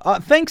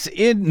 Thanks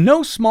in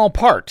no small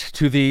part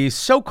to the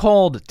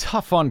so-called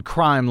tough on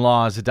crime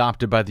laws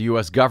adopted by the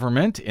U.S.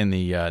 government in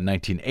the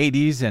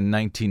 1980s and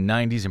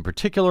 1990s in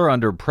particular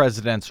under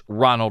Presidents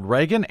Ronald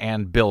Reagan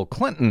and Bill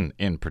Clinton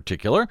in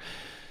particular.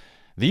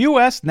 The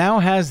U.S. now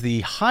has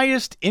the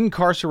highest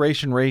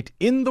incarceration rate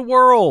in the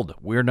world.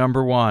 We're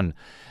number one.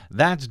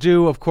 That's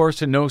due, of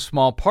course, in no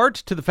small part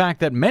to the fact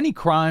that many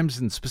crimes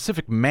and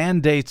specific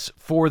mandates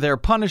for their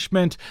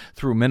punishment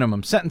through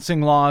minimum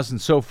sentencing laws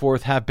and so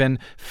forth have been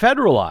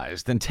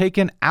federalized and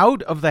taken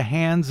out of the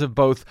hands of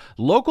both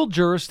local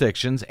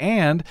jurisdictions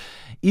and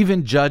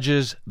even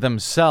judges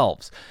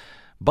themselves.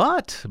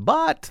 But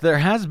there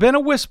has been a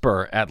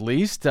whisper, at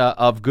least,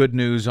 of good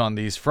news on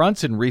these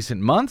fronts in recent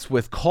months,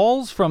 with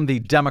calls from the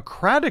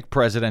Democratic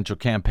presidential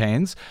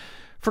campaigns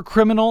for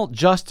criminal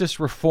justice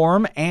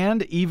reform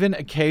and even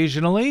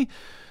occasionally,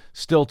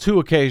 still too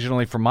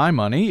occasionally for my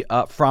money,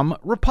 from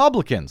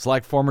Republicans,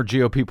 like former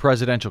GOP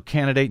presidential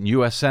candidate and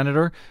U.S.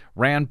 Senator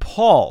Rand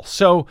Paul.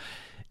 So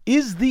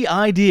is the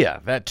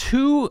idea that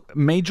two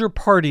major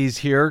parties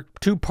here,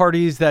 two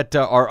parties that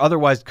are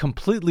otherwise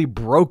completely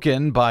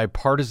broken by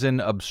partisan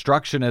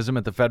obstructionism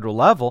at the federal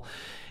level,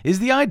 is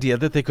the idea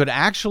that they could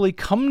actually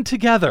come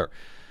together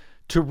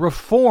to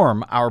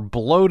reform our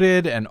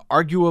bloated and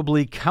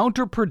arguably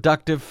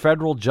counterproductive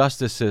federal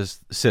justice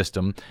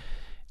system.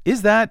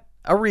 Is that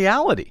a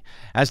reality?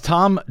 As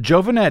Tom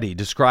Giovanetti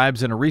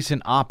describes in a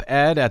recent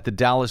op-ed at the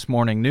Dallas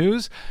Morning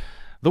News,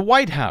 the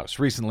White House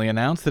recently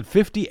announced that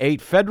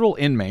 58 federal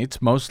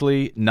inmates,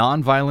 mostly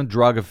nonviolent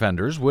drug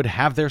offenders, would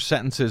have their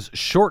sentences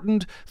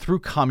shortened through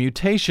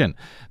commutation.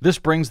 This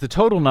brings the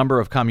total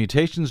number of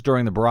commutations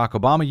during the Barack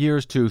Obama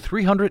years to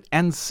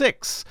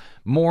 306,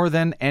 more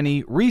than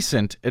any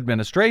recent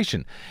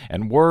administration.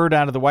 And word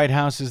out of the White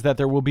House is that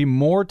there will be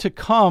more to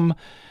come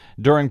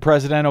during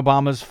President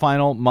Obama's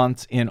final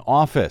months in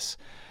office.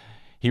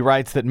 He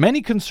writes that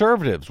many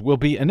conservatives will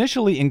be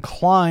initially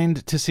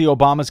inclined to see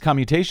Obama's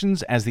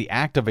commutations as the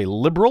act of a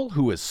liberal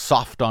who is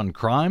soft on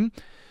crime,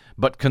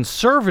 but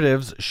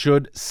conservatives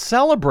should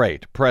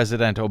celebrate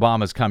President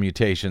Obama's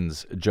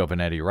commutations,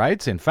 Giovanetti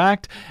writes. In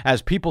fact,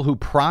 as people who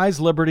prize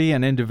liberty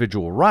and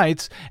individual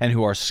rights and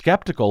who are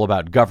skeptical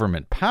about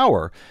government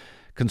power,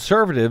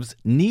 conservatives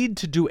need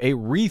to do a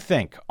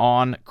rethink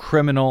on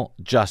criminal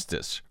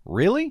justice.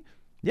 Really?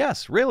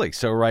 Yes, really.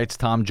 So writes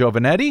Tom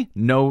Giovanetti,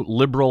 no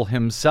liberal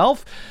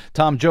himself.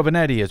 Tom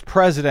Giovanetti is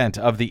president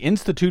of the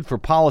Institute for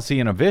Policy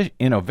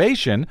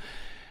Innovation,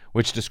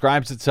 which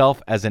describes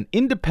itself as an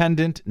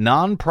independent,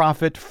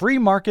 nonprofit, free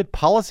market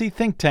policy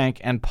think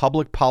tank and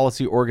public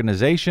policy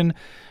organization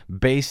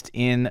based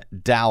in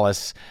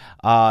Dallas.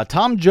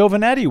 Tom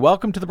Giovanetti,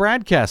 welcome to the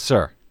BradCast,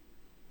 sir.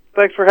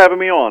 Thanks for having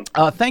me on.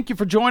 Thank you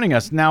for joining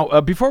us. Now,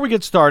 before we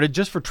get started,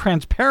 just for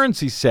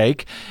transparency's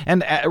sake,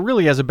 and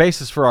really as a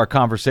basis for our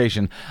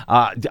conversation,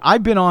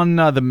 I've been on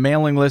the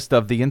mailing list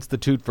of the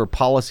Institute for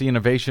Policy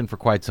Innovation for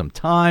quite some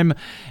time,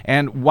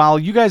 and while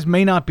you guys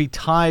may not be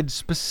tied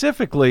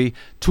specifically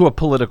to a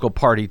political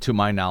party, to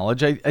my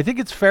knowledge, I think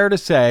it's fair to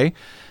say,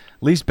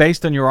 at least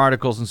based on your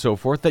articles and so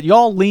forth, that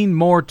y'all lean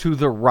more to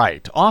the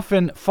right,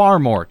 often far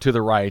more to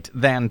the right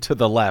than to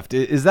the left.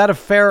 Is that a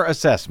fair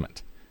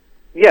assessment?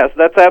 Yes,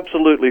 that's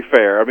absolutely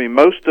fair. I mean,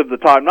 most of the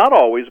time, not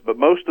always, but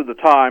most of the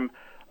time,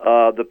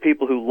 the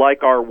people who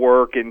like our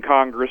work in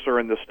Congress or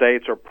in the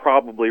states are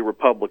probably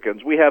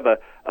Republicans. We have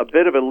a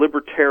bit of a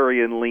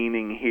libertarian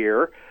leaning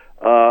here,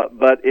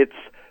 but it's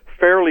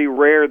fairly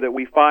rare that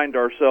we find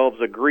ourselves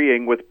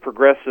agreeing with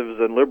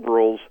progressives and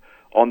liberals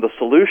on the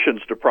solutions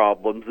to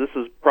problems. This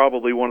is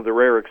probably one of the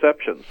rare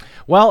exceptions.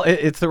 Well,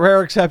 it's the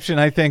rare exception,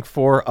 I think,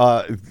 for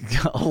a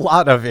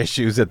lot of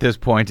issues at this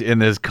point in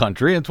this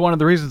country. It's one of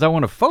the reasons I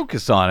want to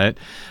focus on it,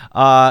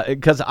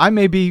 because I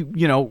may be,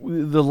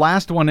 the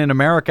last one in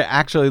America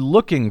actually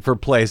looking for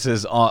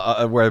places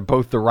where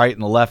both the right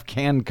and the left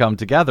can come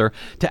together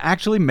to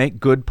actually make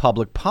good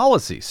public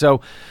policy.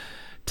 So,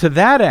 to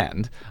that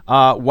end,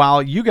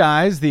 while you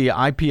guys, the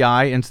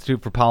IPI,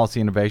 Institute for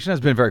Policy Innovation, has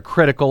been very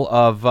critical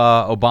of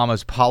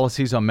Obama's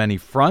policies on many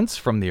fronts,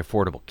 from the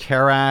Affordable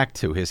Care Act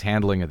to his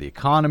handling of the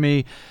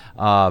economy,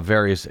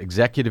 various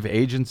executive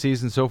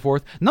agencies and so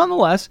forth,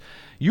 nonetheless,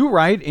 you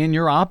write in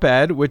your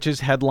op-ed, which is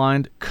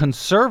headlined,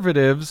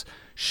 "Conservatives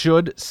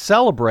should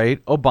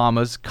celebrate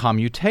Obama's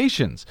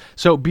commutations."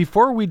 So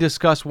before we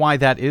discuss why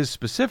that is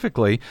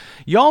specifically,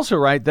 you also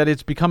write that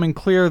it's becoming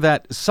clear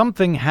that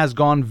something has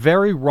gone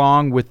very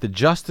wrong with the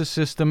justice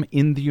system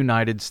in the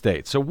United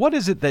States. So what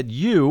is it that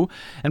you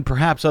and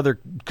perhaps other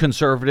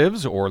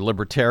conservatives or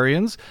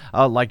libertarians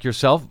like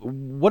yourself,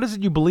 what is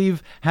it you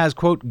believe has,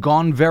 quote,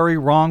 gone very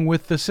wrong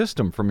with the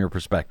system from your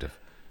perspective?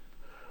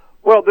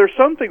 Well, there's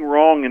something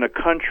wrong in a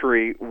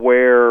country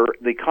where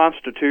the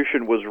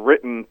Constitution was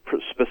written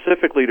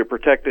specifically to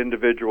protect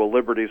individual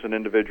liberties and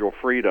individual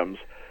freedoms,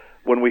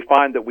 when we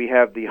find that we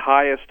have the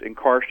highest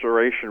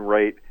incarceration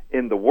rate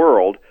in the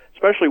world,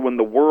 especially when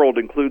the world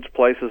includes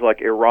places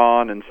like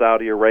Iran and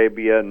Saudi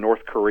Arabia and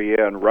North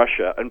Korea and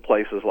Russia and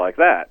places like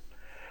that.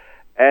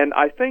 And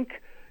I think,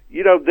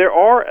 there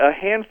are a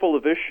handful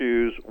of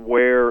issues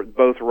where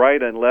both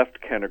right and left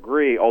can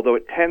agree, although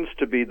it tends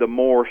to be the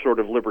more sort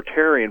of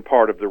libertarian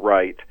part of the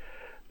right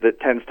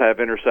that tends to have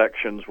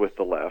intersections with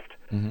the left.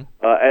 Mm-hmm.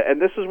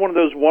 And this is one of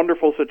those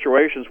wonderful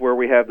situations where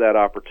we have that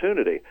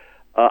opportunity.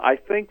 I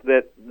think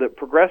that the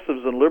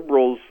progressives and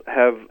liberals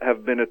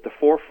have been at the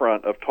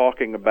forefront of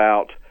talking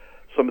about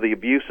some of the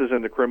abuses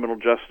in the criminal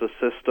justice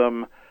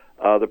system,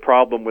 the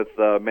problem with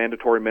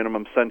mandatory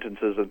minimum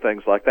sentences and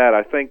things like that.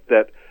 I think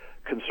that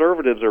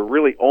conservatives are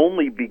really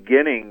only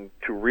beginning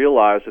to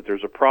realize that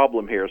there's a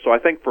problem here. So I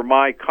think for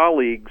my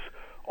colleagues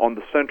on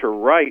the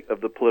center-right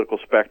of the political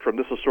spectrum,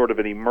 this is sort of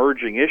an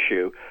emerging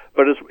issue,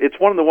 but it's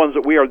one of the ones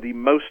that we are the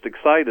most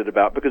excited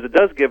about because it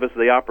does give us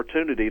the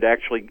opportunity to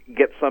actually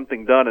get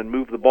something done and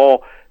move the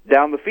ball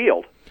down the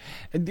field.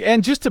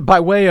 And just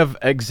by way of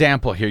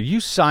example here, you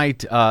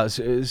cite,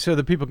 so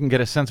that people can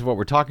get a sense of what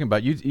we're talking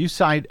about, you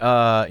cite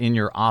in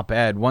your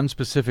op-ed one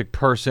specific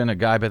person, a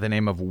guy by the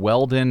name of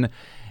Weldon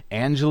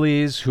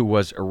Angeles, who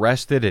was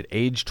arrested at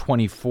age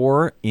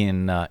 24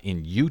 in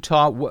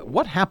Utah.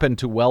 What happened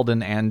to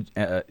Weldon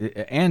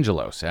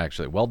Angelos,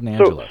 actually? Weldon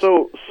Angelos.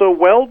 So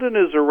Weldon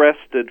is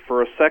arrested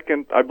for a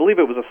second, I believe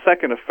it was a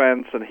second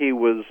offense, and he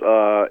was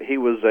a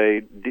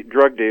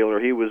drug dealer.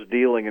 He was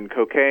dealing in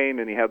cocaine,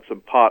 and he had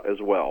some pot as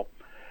well.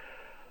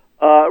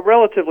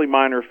 Relatively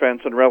minor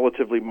offense and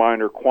relatively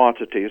minor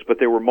quantities, but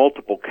there were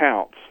multiple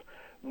counts.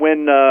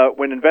 When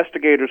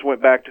investigators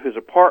went back to his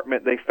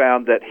apartment, they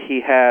found that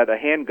he had a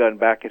handgun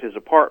back at his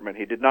apartment.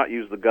 He did not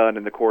use the gun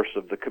in the course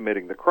of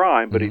committing the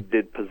crime, but he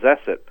did possess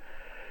it.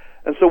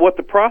 And so what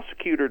the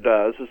prosecutor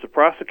does is the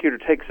prosecutor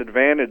takes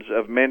advantage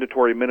of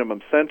mandatory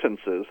minimum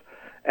sentences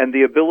and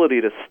the ability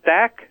to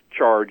stack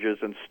charges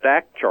and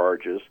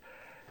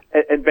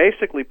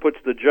basically puts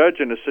the judge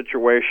in a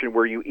situation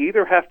where you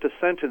either have to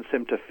sentence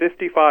him to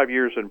 55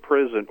 years in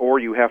prison or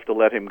you have to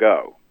let him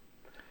go.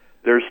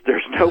 There's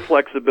no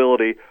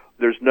flexibility.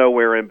 There's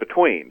nowhere in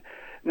between.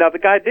 Now, the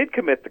guy did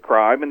commit the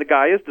crime, and the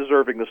guy is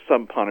deserving of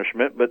some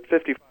punishment, but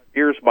 55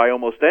 years by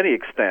almost any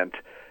extent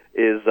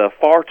is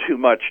far too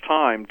much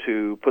time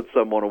to put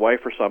someone away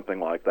for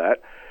something like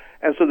that.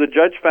 And so the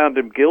judge found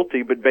him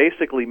guilty, but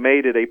basically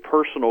made it a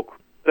personal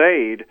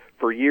crusade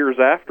for years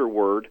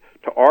afterward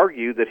to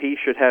argue that he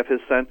should have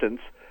his sentence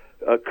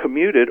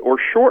commuted or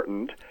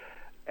shortened.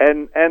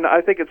 And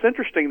I think it's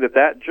interesting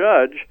that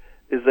judge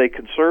is a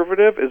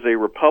conservative, is a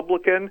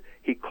Republican.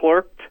 He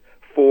clerked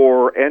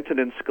for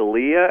Antonin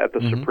Scalia at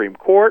the Supreme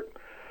Court.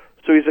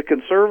 So he's a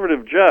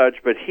conservative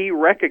judge, but he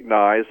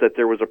recognized that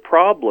there was a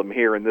problem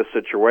here in this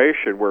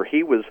situation where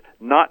he was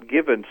not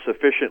given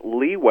sufficient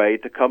leeway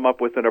to come up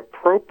with an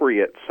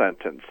appropriate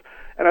sentence.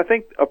 And I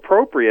think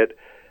appropriate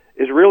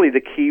is really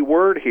the key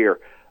word here.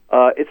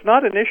 It's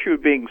not an issue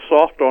of being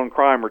soft on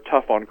crime or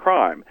tough on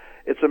crime.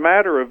 It's a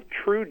matter of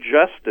true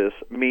justice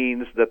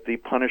means that the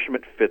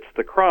punishment fits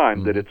the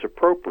crime, that it's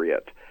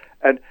appropriate.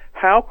 And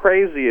how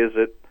crazy is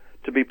it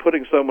to be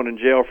putting someone in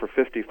jail for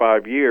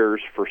 55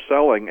 years for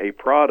selling a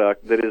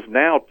product that is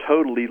now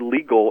totally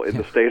legal in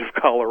the state of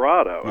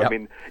Colorado? Yep. I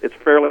mean, it's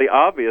fairly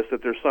obvious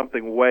that there's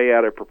something way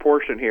out of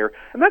proportion here.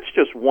 And that's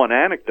just one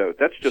anecdote.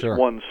 That's just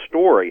one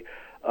story.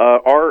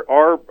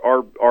 Our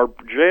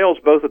jails,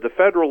 both at the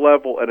federal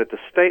level and at the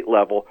state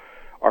level,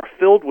 are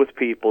filled with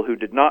people who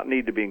did not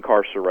need to be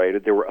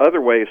incarcerated. There were other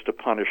ways to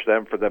punish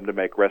them, for them to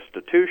make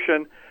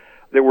restitution.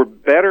 There were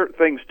better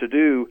things to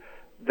do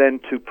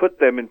than to put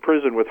them in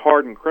prison with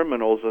hardened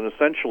criminals and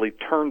essentially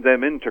turn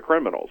them into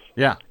criminals.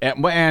 Yeah,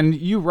 and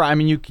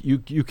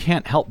you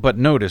can't help but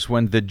notice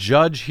when the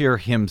judge here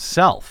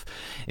himself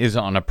is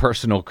on a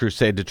personal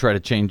crusade to try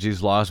to change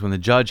these laws, when the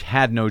judge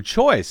had no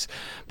choice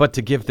but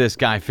to give this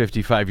guy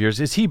 55 years.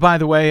 Is he, by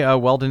the way,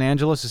 Weldon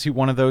Angelos, is he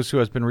one of those who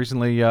has been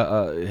recently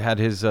had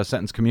his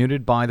sentence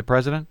commuted by the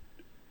president?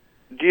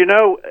 Do you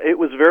know, it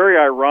was very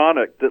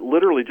ironic that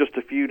literally just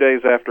a few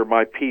days after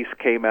my piece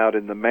came out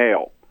in the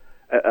mail,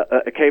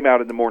 it came out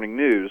in the morning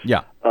news.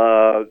 Yeah.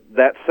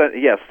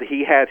 Yes,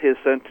 he had his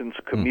sentence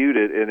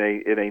commuted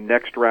in a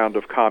next round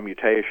of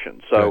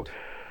commutation. So,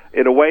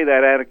 in a way,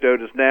 that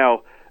anecdote is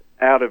now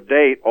out of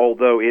date,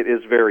 although it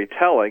is very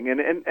telling.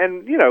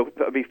 And you know,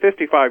 I mean,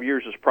 55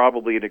 years is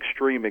probably an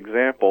extreme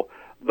example,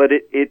 but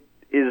it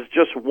is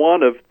just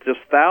one of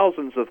just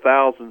thousands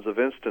of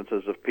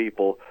instances of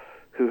people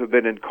who have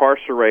been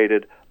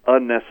incarcerated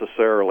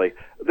unnecessarily.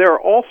 There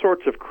are all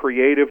sorts of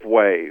creative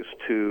ways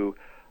to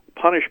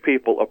punish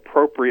people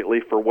appropriately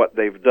for what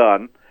they've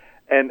done.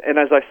 And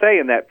as I say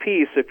in that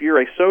piece, if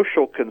you're a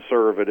social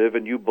conservative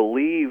and you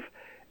believe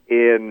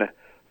in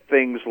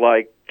things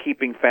like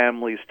keeping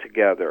families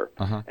together,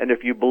 and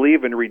if you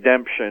believe in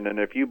redemption, and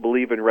if you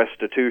believe in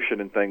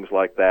restitution and things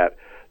like that,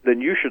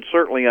 then you should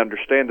certainly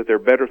understand that there are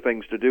better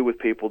things to do with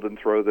people than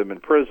throw them in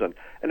prison.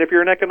 And if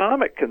you're an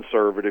economic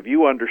conservative,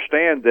 you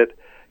understand that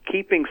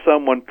keeping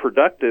someone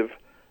productive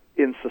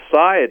in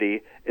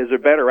society is a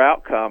better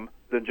outcome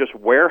than just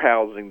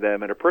warehousing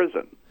them in a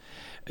prison.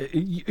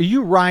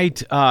 You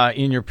write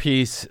in your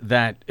piece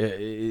that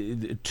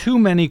too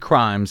many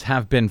crimes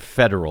have been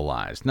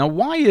federalized. Now,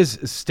 why is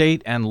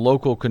state and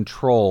local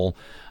control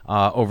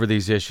over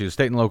these issues,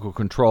 state and local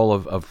control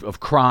of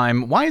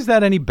crime, why is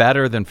that any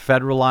better than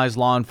federalized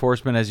law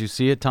enforcement as you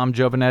see it, Tom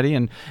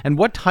Giovanetti? And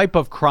what type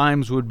of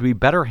crimes would be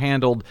better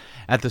handled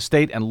at the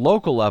state and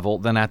local level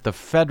than at the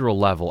federal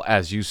level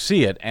as you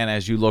see it and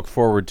as you look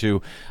forward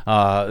to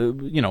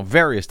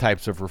various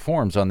types of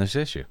reforms on this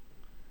issue?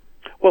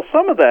 Well,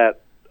 some of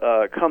that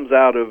comes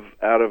out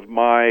of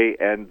my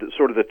and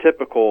sort of the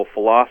typical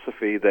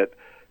philosophy that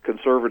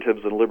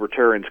conservatives and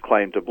libertarians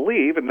claim to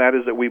believe, and that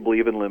is that we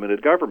believe in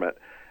limited government.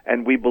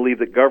 And we believe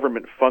that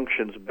government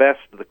functions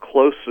best the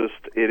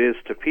closest it is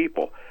to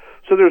people.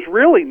 So there's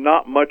really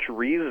not much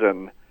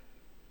reason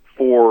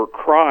for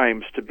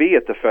crimes to be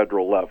at the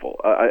federal level.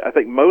 I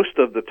think most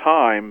of the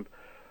time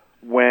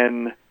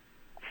when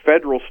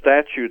federal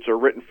statutes are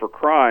written for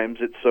crimes,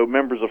 it's so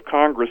members of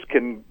Congress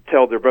can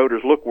tell their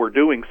voters, look, we're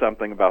doing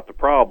something about the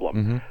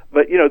problem.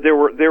 But, you know,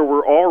 there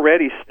were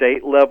already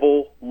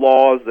state-level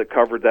laws that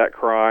covered that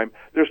crime.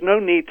 There's no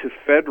need to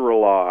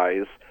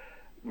federalize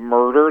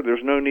murder.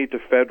 There's no need to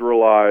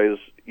federalize,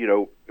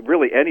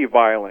 really any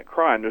violent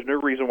crime. There's no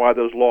reason why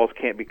those laws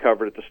can't be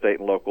covered at the state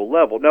and local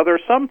level. Now, there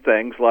are some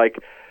things like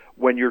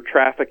when you're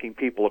trafficking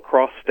people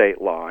across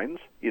state lines,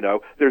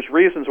 there's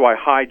reasons why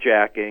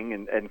hijacking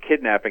and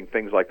kidnapping,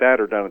 things like that,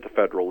 are done at the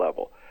federal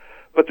level.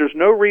 But there's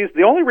no reason.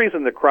 The only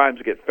reason that crimes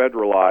get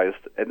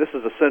federalized, and this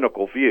is a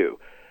cynical view,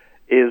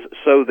 is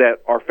so that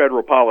our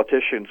federal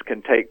politicians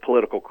can take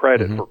political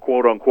credit for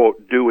quote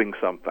unquote doing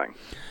something.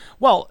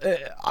 Well,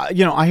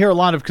 I hear a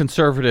lot of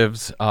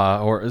conservatives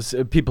or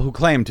people who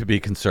claim to be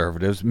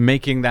conservatives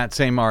making that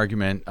same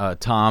argument,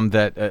 Tom,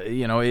 that,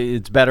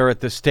 it's better at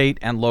the state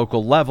and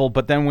local level.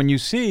 But then when you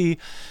see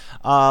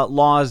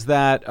laws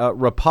that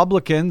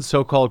Republicans,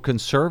 so-called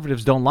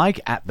conservatives, don't like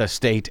at the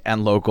state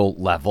and local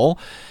level,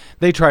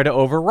 they try to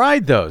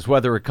override those,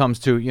 whether it comes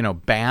to,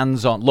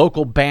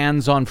 local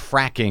bans on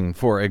fracking,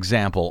 for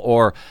example,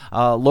 or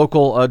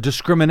local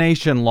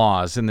discrimination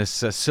laws in this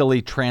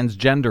silly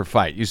transgender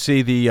fight. You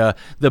see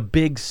the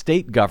big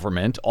state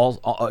government,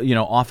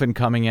 often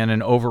coming in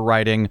and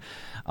overriding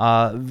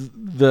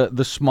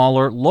the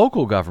smaller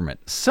local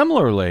government.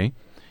 Similarly,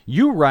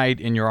 you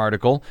write in your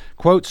article,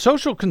 quote,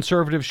 social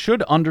conservatives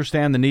should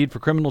understand the need for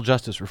criminal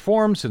justice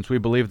reform since we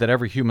believe that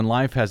every human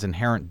life has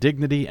inherent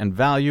dignity and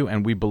value,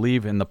 and we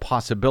believe in the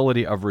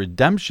possibility of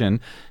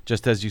redemption,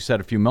 just as you said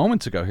a few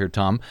moments ago here,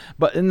 Tom.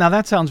 But now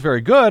that sounds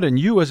very good, and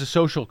you as a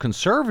social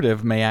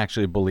conservative may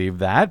actually believe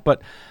that,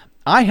 but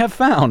I have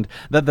found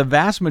that the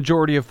vast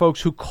majority of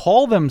folks who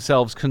call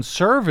themselves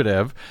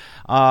conservative,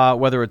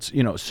 whether it's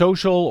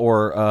social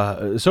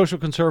or social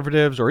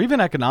conservatives or even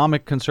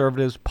economic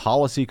conservatives,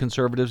 policy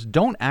conservatives,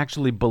 don't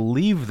actually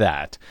believe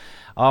that,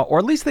 or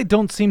at least they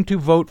don't seem to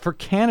vote for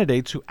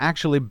candidates who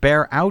actually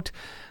bear out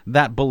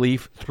that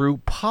belief through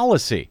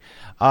policy.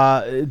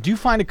 Do you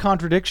find a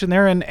contradiction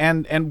there,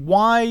 and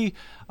why?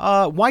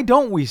 Why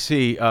don't we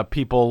see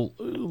people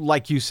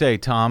like you say,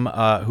 Tom,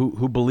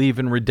 who believe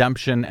in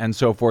redemption and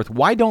so forth?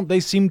 Why don't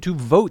they seem to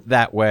vote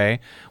that way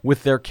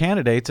with their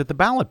candidates at the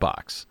ballot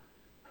box?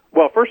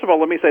 Well, first of all,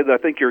 let me say that I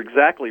think you're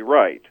exactly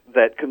right,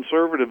 that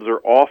conservatives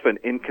are often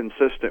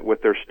inconsistent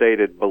with their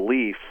stated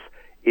beliefs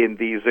in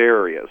these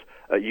areas.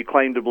 You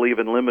claim to believe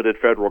in limited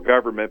federal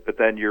government, but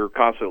then you're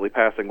constantly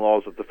passing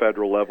laws at the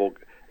federal level,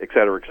 et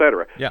cetera, et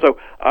cetera. Yeah. So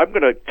I'm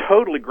going to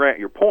totally grant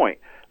your point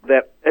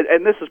that,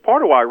 and this is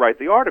part of why I write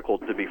the article,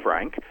 to be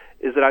frank,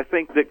 is that I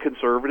think that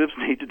conservatives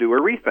need to do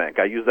a rethink.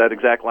 I use that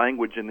exact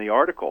language in the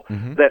article,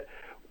 that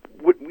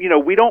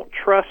we don't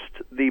trust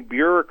the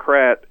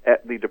bureaucrat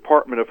at the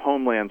Department of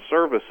Homeland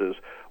Services.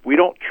 We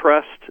don't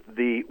trust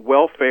the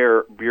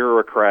welfare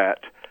bureaucrat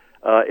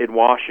in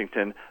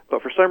Washington.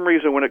 But for some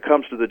reason, when it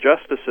comes to the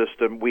justice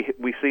system,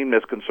 we seem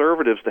as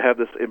conservatives to have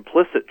this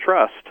implicit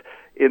trust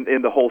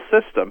in the whole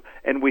system,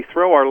 and we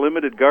throw our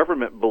limited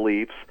government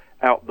beliefs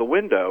out the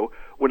window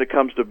when it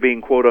comes to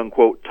being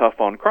quote-unquote tough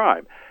on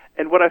crime.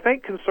 And what I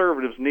think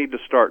conservatives need to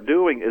start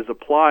doing is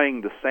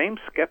applying the same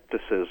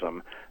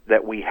skepticism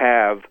that we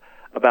have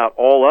about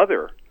all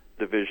other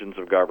divisions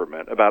of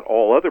government, about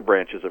all other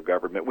branches of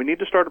government. We need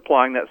to start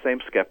applying that same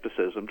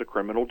skepticism to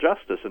criminal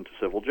justice and to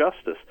civil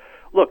justice.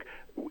 Look,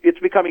 it's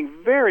becoming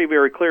very,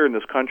 very clear in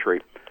this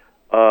country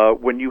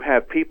when you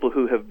have people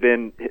who have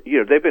been,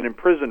 they've been in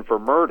prison for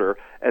murder,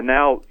 and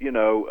now,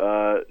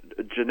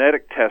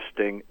 genetic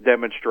testing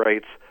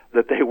demonstrates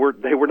that they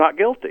were not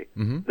guilty.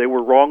 They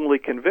were wrongly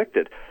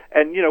convicted.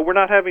 And, we're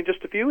not having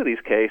just a few of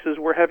these cases.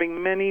 We're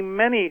having many,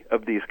 many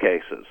of these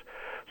cases.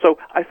 So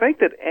I think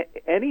that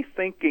any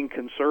thinking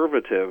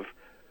conservative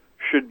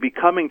should be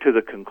coming to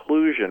the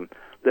conclusion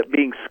that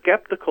being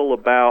skeptical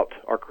about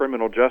our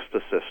criminal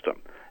justice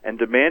system and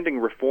demanding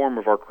reform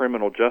of our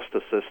criminal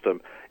justice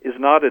system is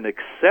not an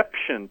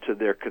exception to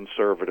their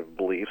conservative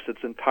beliefs.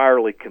 It's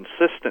entirely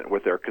consistent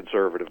with their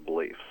conservative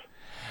beliefs.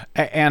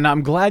 And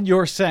I'm glad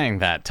you're saying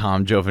that,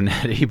 Tom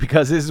Giovanetti,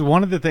 because this is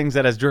one of the things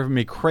that has driven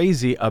me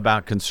crazy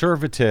about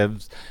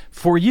conservatives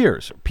for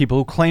years. People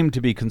who claim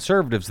to be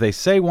conservatives, they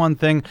say one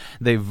thing,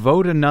 they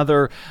vote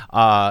another,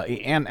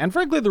 and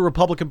frankly, the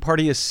Republican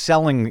Party is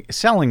selling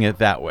it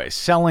that way,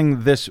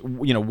 selling this,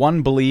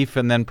 one belief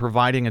and then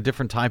providing a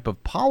different type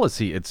of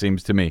policy, it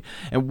seems to me.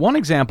 And one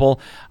example,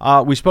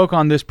 we spoke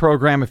on this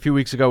program a few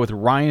weeks ago with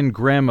Ryan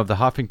Grimm of the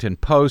Huffington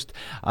Post.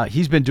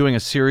 He's been doing a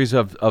series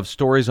of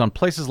stories on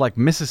places like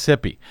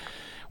Mississippi,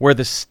 where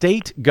the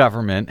state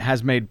government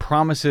has made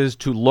promises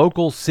to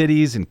local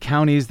cities and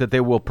counties that they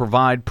will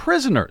provide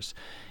prisoners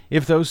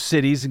if those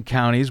cities and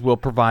counties will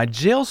provide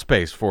jail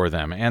space for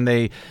them. And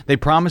they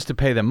promise to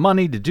pay them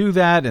money to do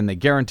that, and they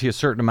guarantee a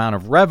certain amount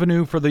of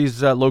revenue for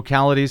these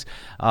localities,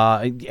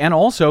 and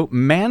also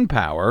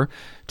manpower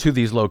to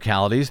these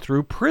localities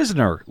through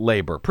prison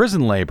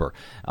labor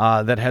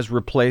that has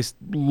replaced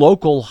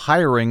local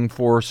hiring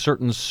for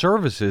certain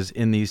services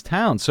in these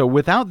towns. So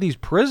without these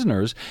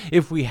prisoners,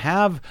 if we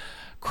have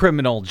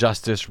criminal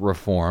justice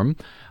reform,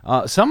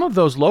 some of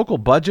those local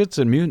budgets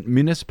and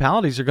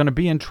municipalities are going to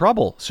be in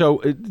trouble. So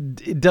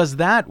does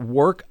that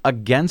work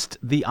against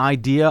the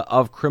idea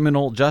of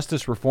criminal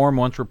justice reform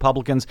once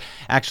Republicans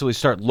actually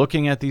start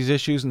looking at these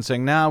issues and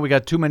saying, "Now we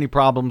got too many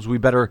problems, we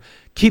better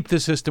keep the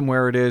system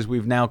where it is.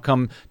 We've now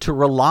come to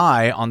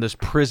rely on this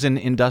prison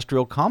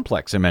industrial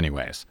complex in many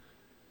ways"?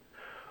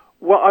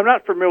 Well, I'm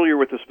not familiar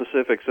with the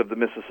specifics of the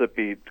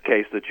Mississippi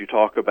case that you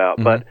talk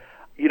about, but,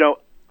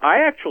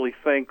 I actually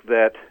think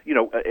that,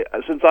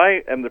 since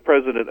I am the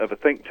president of a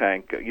think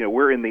tank,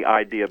 we're in the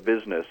idea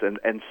business,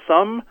 and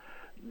some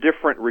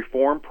different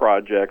reform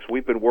projects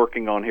we've been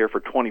working on here for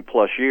 20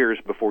 plus years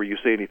before you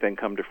see anything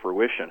come to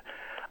fruition.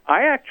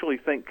 I actually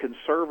think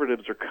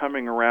conservatives are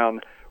coming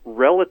around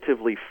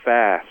relatively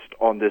fast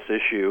on this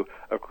issue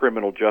of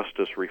criminal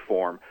justice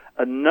reform.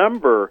 A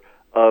number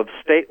of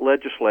state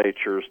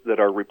legislatures that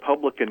are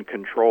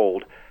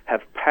Republican-controlled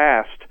have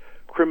passed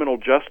criminal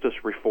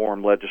justice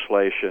reform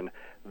legislation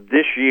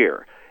this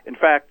year. In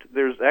fact,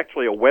 there's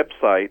actually a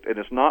website, and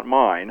it's not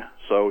mine,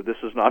 so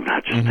I'm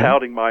not just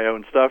touting my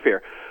own stuff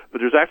here, but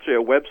there's actually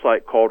a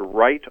website called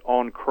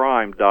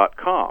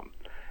rightoncrime.com,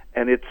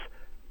 and it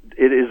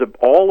is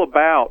all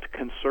about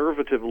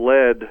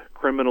conservative-led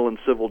criminal and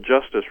civil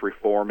justice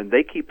reform, and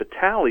they keep a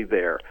tally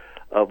there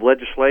of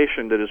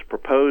legislation that is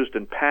proposed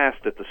and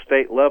passed at the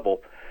state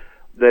level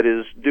that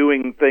is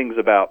doing things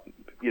about,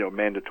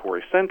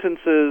 mandatory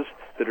sentences,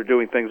 that are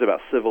doing things about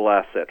civil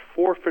asset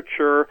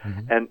forfeiture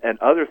and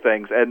other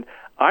things. And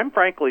I'm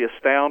frankly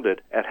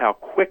astounded at how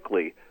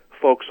quickly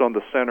folks on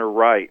the center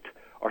right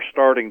are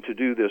starting to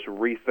do this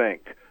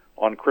rethink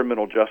on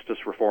criminal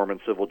justice reform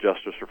and civil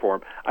justice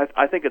reform.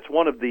 I think it's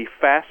one of the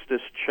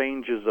fastest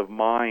changes of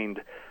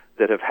mind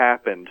that have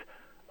happened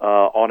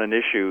on an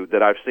issue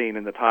that I've seen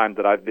in the time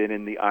that I've been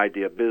in the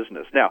idea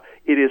business. Now,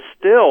 it is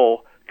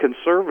still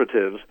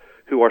conservatives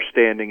who are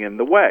standing in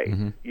the way.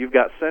 You've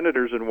got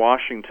senators in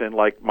Washington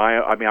like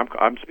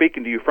I'm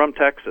speaking to you from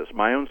Texas.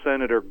 My own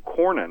Senator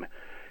Cornyn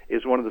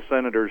is one of the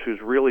senators who's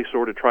really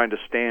sort of trying to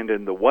stand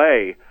in the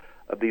way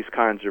of these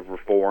kinds of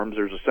reforms.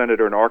 There's a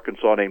senator in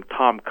Arkansas named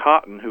Tom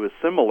Cotton who is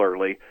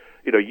similarly,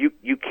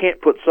 you can't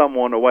put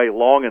someone away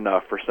long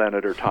enough for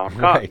Senator Tom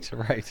Cotton.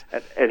 Right.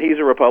 And he's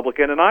a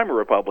Republican and I'm a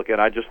Republican.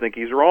 I just think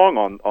he's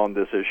wrong on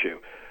this issue.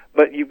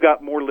 But you've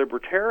got more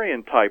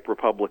libertarian-type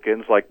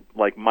Republicans like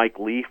Mike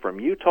Lee from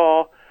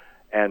Utah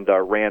and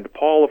Rand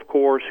Paul, of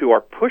course, who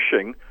are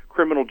pushing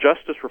criminal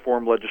justice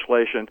reform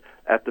legislation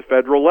at the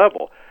federal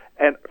level.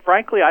 And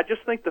frankly, I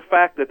just think the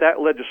fact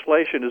that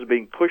legislation is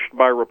being pushed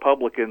by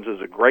Republicans is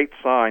a great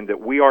sign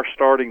that we are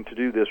starting to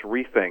do this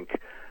rethink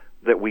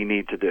that we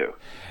need to do.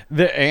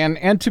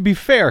 And to be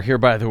fair here,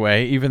 by the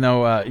way, even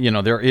though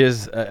there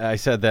is, I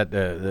said that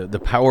the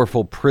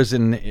powerful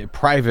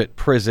private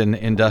prison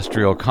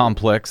industrial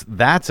complex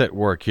that's at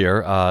work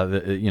here.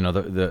 The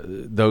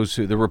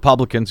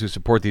Republicans who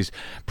support these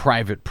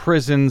private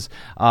prisons,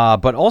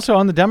 but also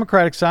on the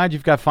Democratic side,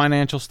 you've got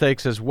financial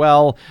stakes as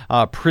well,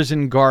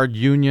 prison guard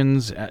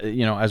unions,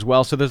 as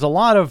well. So there's a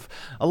lot of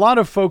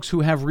folks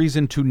who have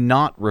reason to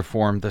not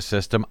reform the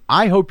system.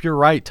 I hope you're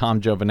right, Tom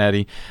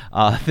Giovanetti,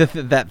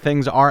 that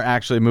things are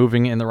actually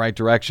moving in the right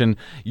direction.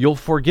 You'll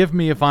forgive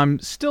me if I'm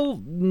still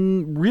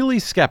really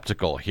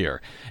skeptical here.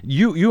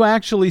 You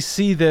actually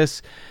see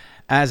this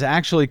as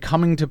actually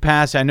coming to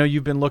pass. I know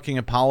you've been looking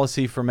at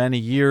policy for many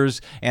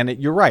years, and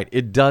you're right,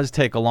 it does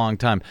take a long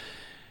time.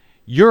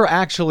 You're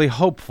actually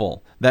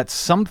hopeful that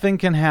something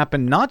can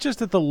happen, not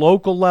just at the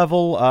local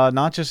level,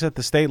 not just at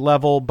the state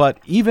level, but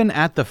even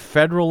at the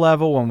federal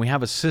level when we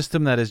have a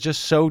system that is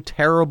just so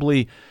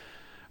terribly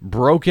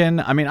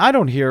broken. I mean, I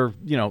don't hear,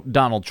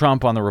 Donald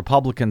Trump on the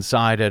Republican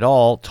side at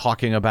all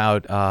talking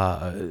about,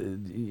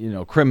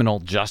 criminal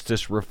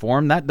justice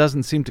reform. That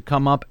doesn't seem to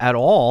come up at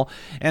all,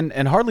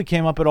 and hardly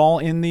came up at all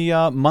in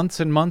the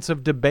months and months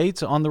of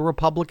debates on the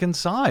Republican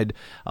side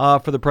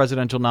for the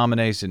presidential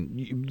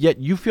nomination. Yet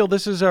you feel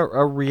this is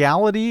a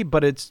reality,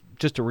 but it's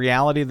just a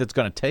reality that's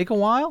going to take a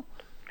while?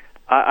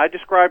 I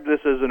describe this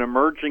as an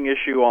emerging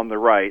issue on the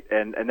right,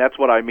 and that's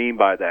what I mean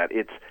by that.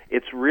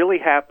 It's really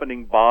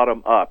happening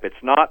bottom up.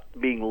 It's not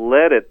being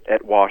led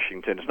at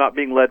Washington. It's not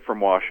being led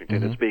from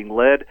Washington. It's being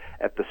led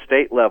at the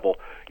state level.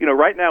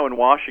 Right now in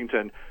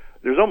Washington,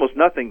 there's almost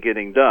nothing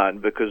getting done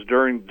because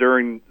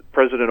during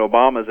President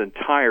Obama's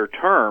entire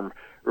term,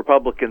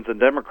 Republicans and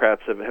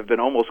Democrats have been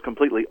almost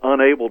completely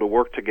unable to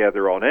work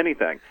together on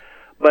anything.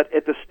 But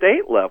at the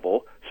state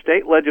level,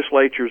 state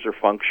legislatures are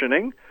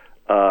functioning.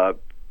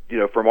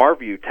 From our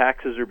view,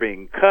 taxes are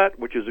being cut,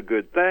 which is a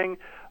good thing.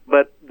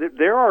 But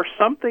there are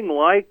something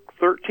like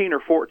 13 or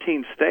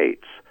 14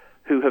 states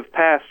who have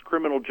passed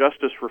criminal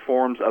justice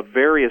reforms of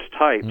various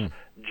types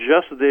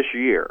just this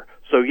year.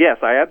 So, yes,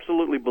 I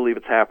absolutely believe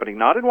it's happening,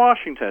 not in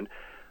Washington,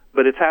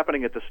 but it's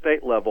happening at the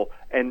state level.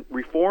 And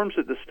reforms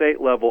at the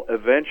state level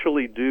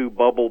eventually do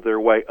bubble their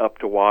way up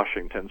to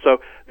Washington. So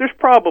there's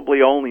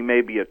probably only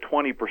maybe a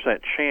 20%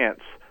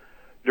 chance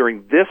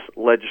during this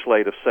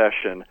legislative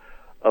session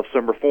of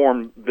some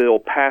reform bill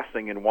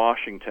passing in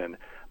Washington.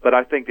 but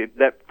I think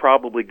that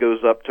probably goes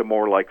up to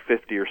more like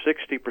 50 or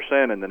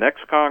 60% in the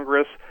next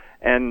Congress.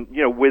 And,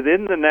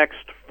 within the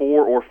next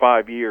 4 or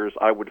 5 years,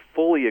 I would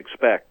fully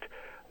expect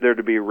there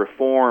to be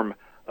reform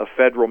of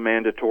federal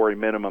mandatory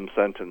minimum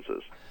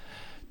sentences.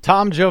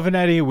 Tom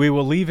Giovanetti, we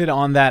will leave it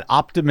on that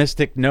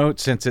optimistic note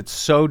since it's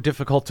so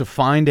difficult to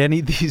find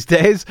any these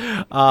days.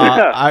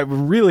 I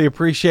really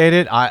appreciate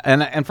it.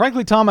 And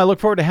frankly, Tom, I look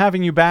forward to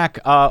having you back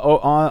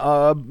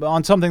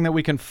on something that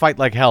we can fight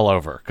like hell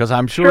over, because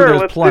I'm sure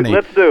there's plenty.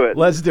 Let's do it.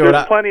 There's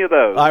plenty of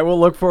those. I will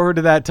look forward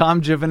to that.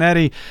 Tom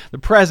Giovanetti, the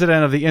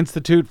president of the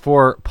Institute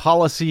for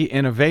Policy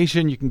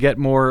Innovation. You can get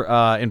more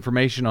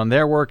information on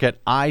their work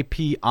at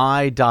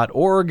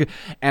ipi.org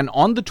and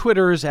on the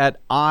Twitters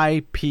at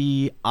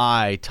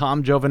IPI.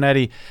 Tom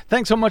Giovanetti,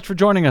 thanks so much for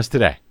joining us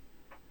today.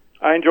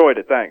 I enjoyed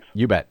it. Thanks.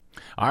 You bet.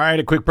 All right,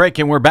 a quick break,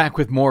 and we're back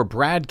with more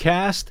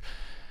BradCast.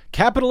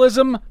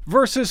 Capitalism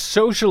versus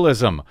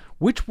socialism.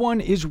 Which one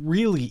is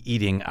really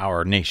eating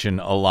our nation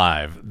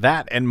alive?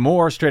 That and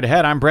more straight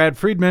ahead. I'm Brad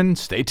Friedman.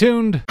 Stay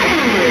tuned.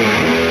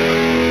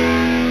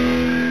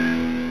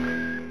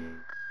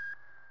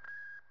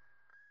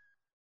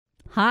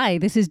 Hi,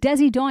 this is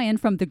Desi Doyen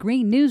from the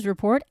Green News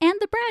Report and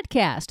the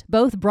BradCast,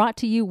 both brought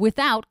to you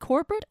without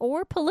corporate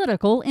or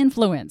political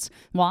influence.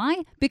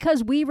 Why?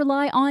 Because we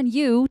rely on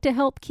you to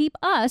help keep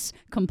us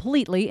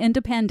completely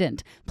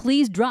independent.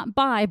 Please drop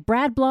by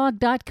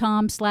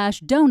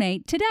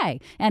bradblog.com/donate today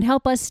and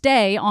help us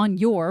stay on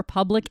your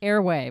public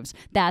airwaves.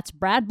 That's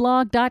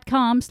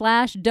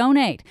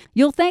bradblog.com/donate.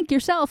 You'll thank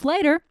yourself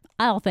later.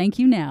 I'll thank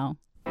you now.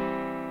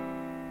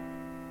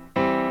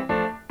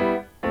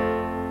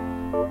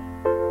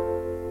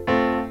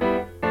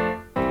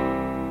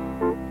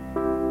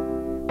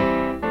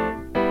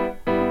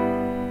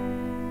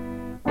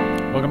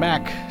 Welcome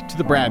back to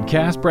the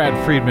BradCast. Brad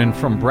Friedman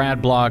from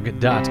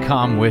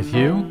bradblog.com with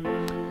you.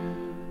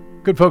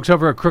 Good folks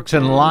over at Crooks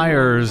and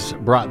Liars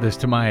brought this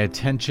to my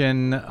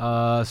attention.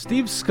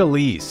 Steve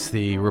Scalise,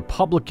 the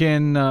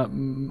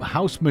Republican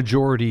House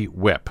Majority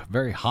Whip,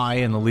 very high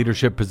in the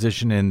leadership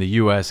position in the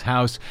U.S.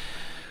 House,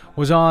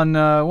 was on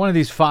one of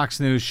these Fox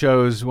News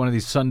shows, one of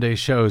these Sunday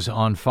shows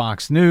on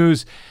Fox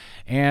News.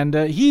 And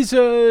he's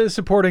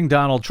supporting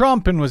Donald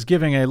Trump and was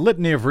giving a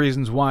litany of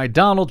reasons why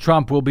Donald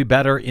Trump will be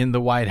better in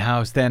the White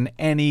House than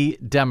any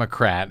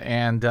Democrat.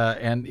 And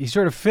he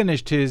sort of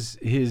finished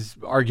his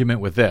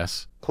argument with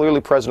this.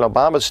 Clearly, President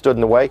Obama stood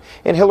in the way,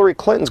 and Hillary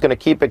Clinton's going to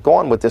keep it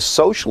going with this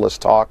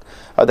socialist talk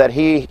that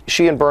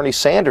she and Bernie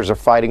Sanders are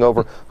fighting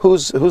over.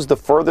 Who's the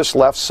furthest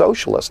left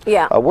socialist?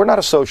 Yeah. We're not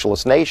a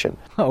socialist nation.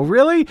 Oh,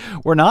 really?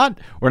 We're not?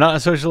 We're not a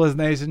socialist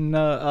nation,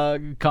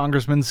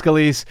 Congressman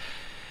Scalise.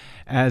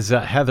 As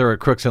Heather at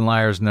Crooks and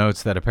Liars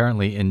notes that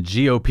apparently in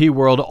GOP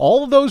world,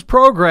 all of those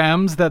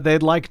programs that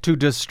they'd like to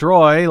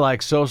destroy,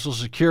 like Social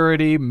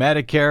Security,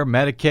 Medicare,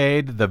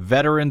 Medicaid, the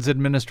Veterans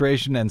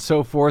Administration, and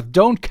so forth,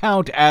 don't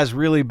count as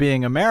really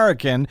being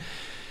American,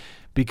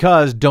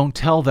 because don't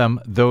tell them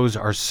those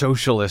are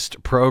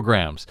socialist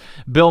programs.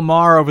 Bill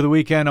Maher over the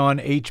weekend on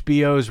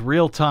HBO's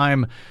Real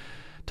Time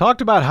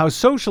talked about how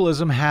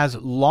socialism has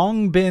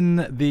long been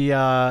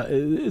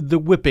the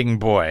whipping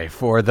boy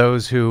for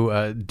those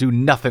who do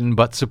nothing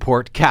but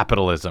support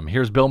capitalism.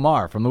 Here's Bill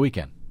Maher from the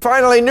weekend.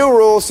 Finally, new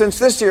rules since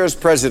this year's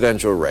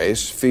presidential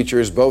race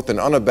features both an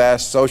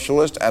unabashed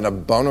socialist and a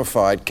bona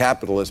fide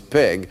capitalist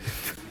pig.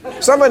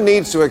 Someone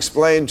needs to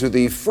explain to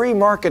the free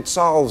market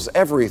solves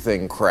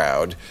everything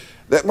crowd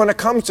that when it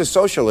comes to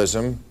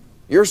socialism,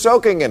 you're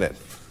soaking in it.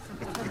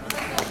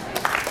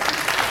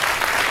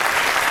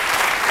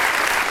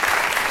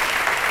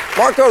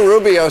 Marco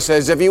Rubio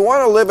says, if you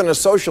want to live in a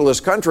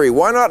socialist country,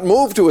 why not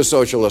move to a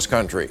socialist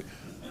country?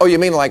 Oh, you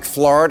mean like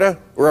Florida,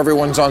 where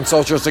everyone's on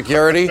Social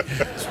Security?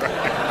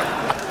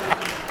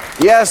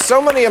 Yes,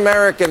 so many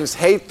Americans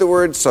hate the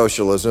word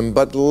socialism,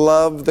 but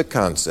love the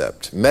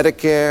concept.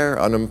 Medicare,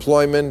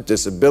 unemployment,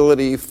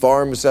 disability,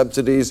 farm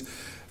subsidies.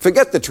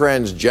 Forget the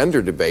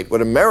transgender debate.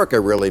 What America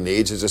really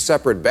needs is a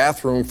separate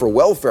bathroom for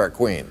welfare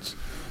queens.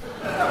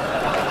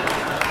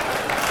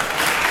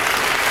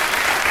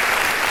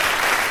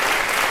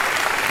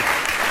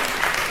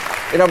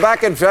 You know,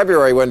 back in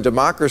February when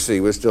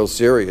democracy was still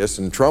serious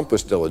and Trump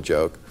was still a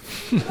joke,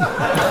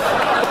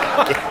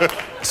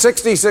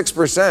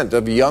 66%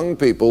 of young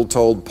people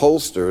told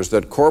pollsters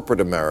that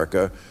corporate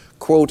America,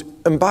 quote,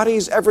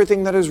 embodies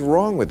everything that is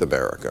wrong with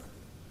America.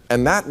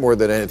 And that, more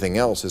than anything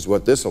else, is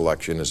what this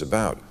election is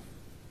about.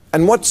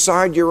 And what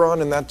side you're on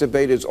in that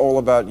debate is all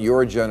about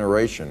your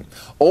generation.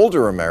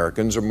 Older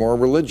Americans are more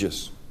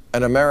religious,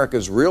 and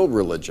America's real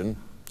religion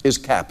is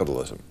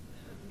capitalism.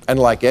 And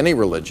like any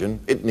religion,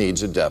 it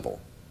needs a devil.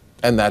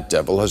 And that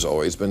devil has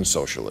always been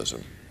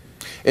socialism.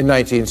 In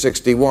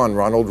 1961,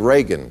 Ronald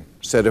Reagan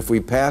said if we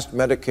passed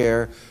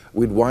Medicare,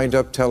 we'd wind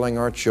up telling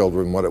our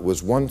children what it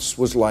once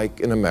was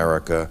like in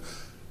America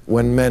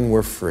when men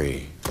were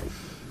free.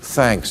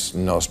 Thanks,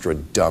 Nostra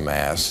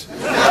dumbass.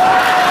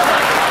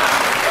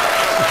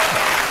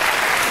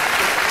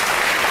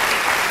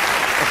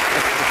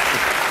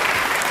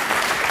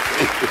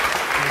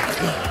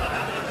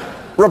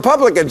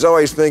 Republicans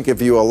always think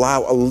if you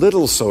allow a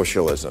little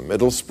socialism,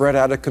 it'll spread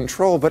out of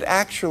control. But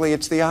actually,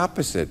 it's the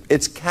opposite.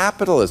 It's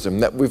capitalism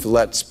that we've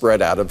let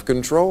spread out of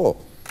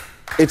control.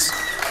 It's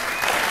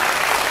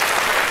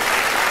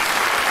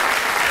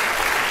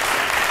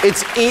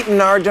eaten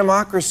our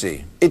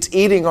democracy. It's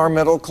eating our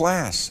middle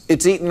class.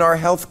 It's eaten our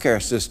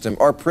healthcare system,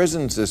 our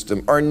prison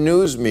system, our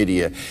news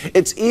media.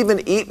 It's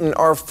even eaten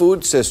our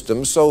food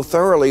system so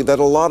thoroughly that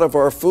a lot of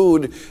our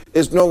food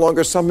is no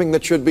longer something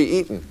that should be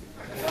eaten.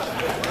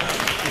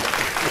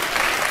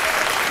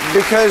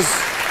 Because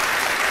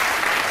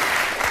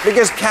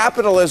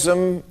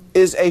capitalism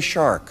is a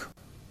shark,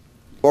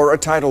 or a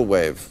tidal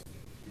wave,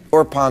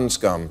 or pond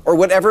scum, or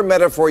whatever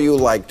metaphor you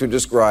like to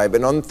describe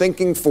an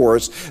unthinking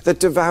force that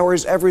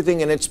devours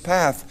everything in its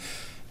path.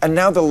 And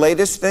now the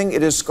latest thing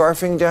it is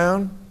scarfing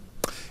down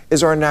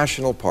is our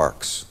national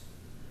parks.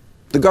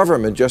 The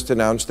government just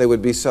announced they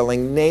would be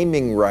selling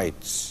naming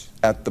rights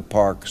at the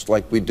parks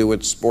like we do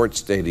at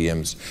sports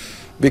stadiums,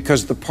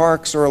 because the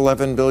parks are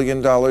 $11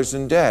 billion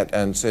in debt.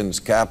 And since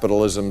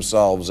capitalism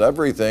solves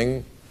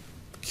everything,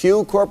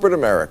 cue corporate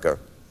America,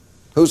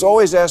 who's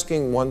always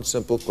asking one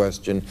simple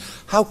question: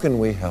 how can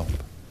we help?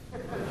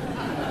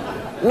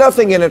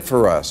 Nothing in it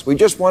for us. We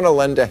just want to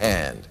lend a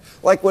hand.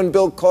 Like when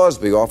Bill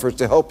Cosby offers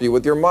to help you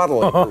with your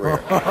modeling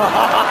career.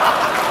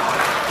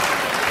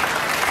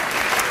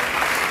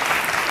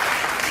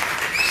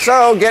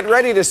 So get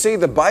ready to see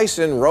the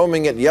bison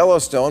roaming at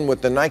Yellowstone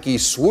with the Nike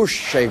swoosh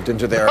shaved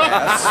into their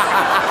ass.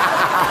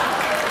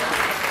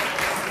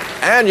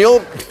 And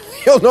you'll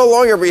no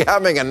longer be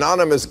having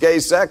anonymous gay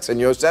sex in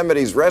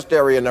Yosemite's rest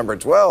area number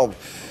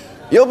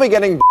 12. You'll be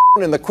getting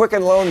in the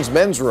Quicken Loans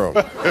men's room.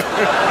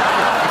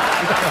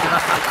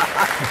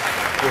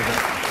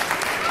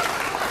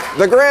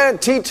 The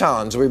Grand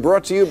Tetons will be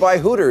brought to you by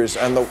Hooters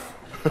and the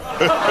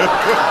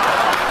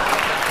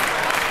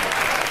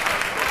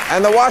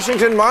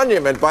Washington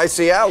Monument by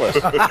Cialis.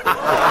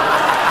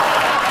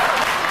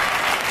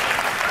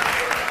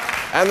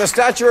 And the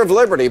Statue of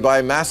Liberty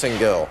by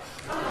Massengill.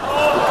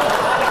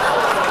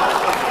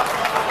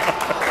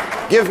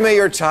 Give me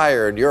you're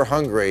tired, you're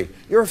hungry,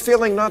 you're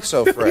feeling not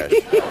so fresh.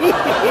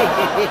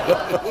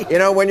 You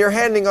know, when you're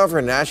handing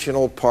over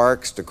national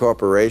parks to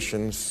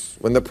corporations,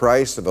 when the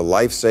price of a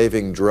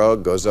life-saving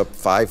drug goes up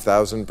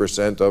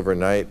 5,000%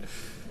 overnight,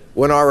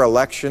 when our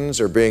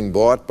elections are being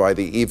bought by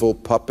the evil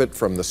puppet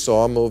from the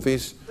Saw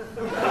movies,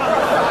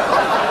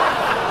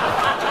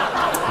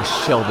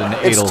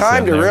 it's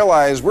time to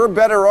realize we're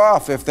better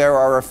off if there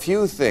are a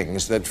few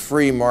things that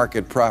free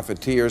market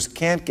profiteers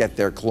can't get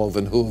their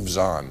cloven hooves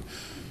on.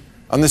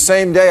 On the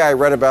same day I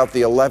read about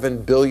the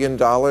 $11 billion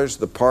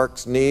the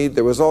parks need,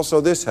 there was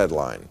also this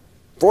headline: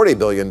 $40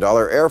 billion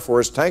Air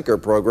Force tanker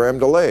program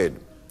delayed.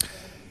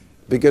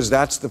 Because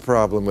that's the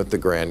problem with the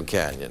Grand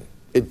Canyon.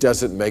 It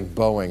doesn't make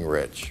Boeing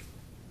rich.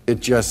 It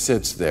just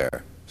sits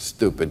there,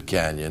 stupid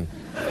canyon.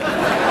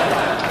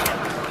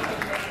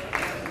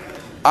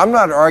 I'm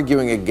not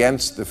arguing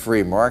against the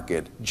free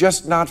market,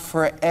 just not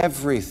for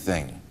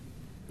everything.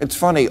 It's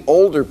funny,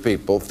 older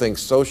people think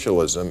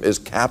socialism is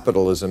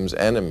capitalism's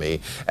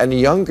enemy, and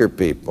younger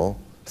people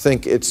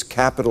think it's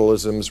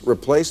capitalism's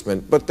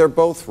replacement, but they're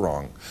both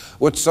wrong.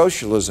 What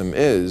socialism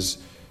is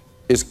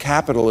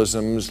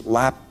capitalism's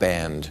lap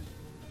band,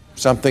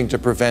 something to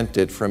prevent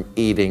it from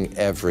eating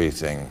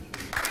everything.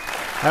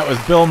 That was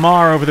Bill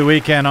Maher over the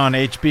weekend on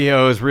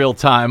HBO's Real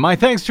Time. My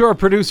thanks to our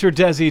producer,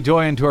 Desi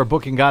Doyen, to our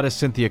booking goddess,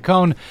 Cynthia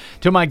Cohn,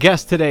 to my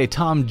guest today,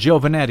 Tom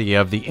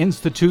Giovanetti of the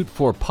Institute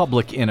for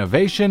Public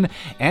Innovation,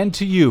 and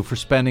to you for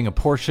spending a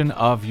portion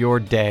of your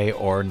day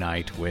or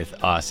night with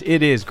us.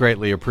 It is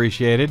greatly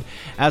appreciated,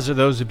 as are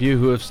those of you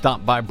who have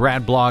stopped by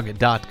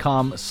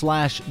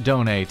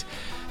bradblog.com/donate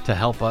to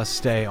help us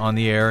stay on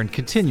the air and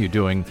continue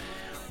doing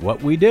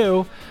what we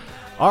do.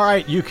 All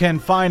right, you can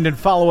find and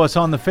follow us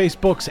on the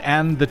Facebooks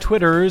and the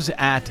Twitters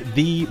at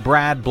The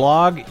Brad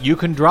Blog. You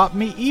can drop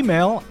me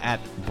email at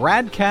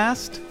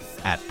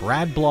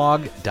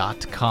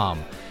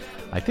bradcast@bradblog.com.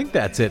 I think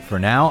that's it for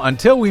now.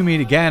 Until we meet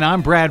again,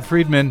 I'm Brad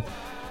Friedman.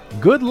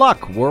 Good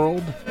luck,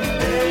 world.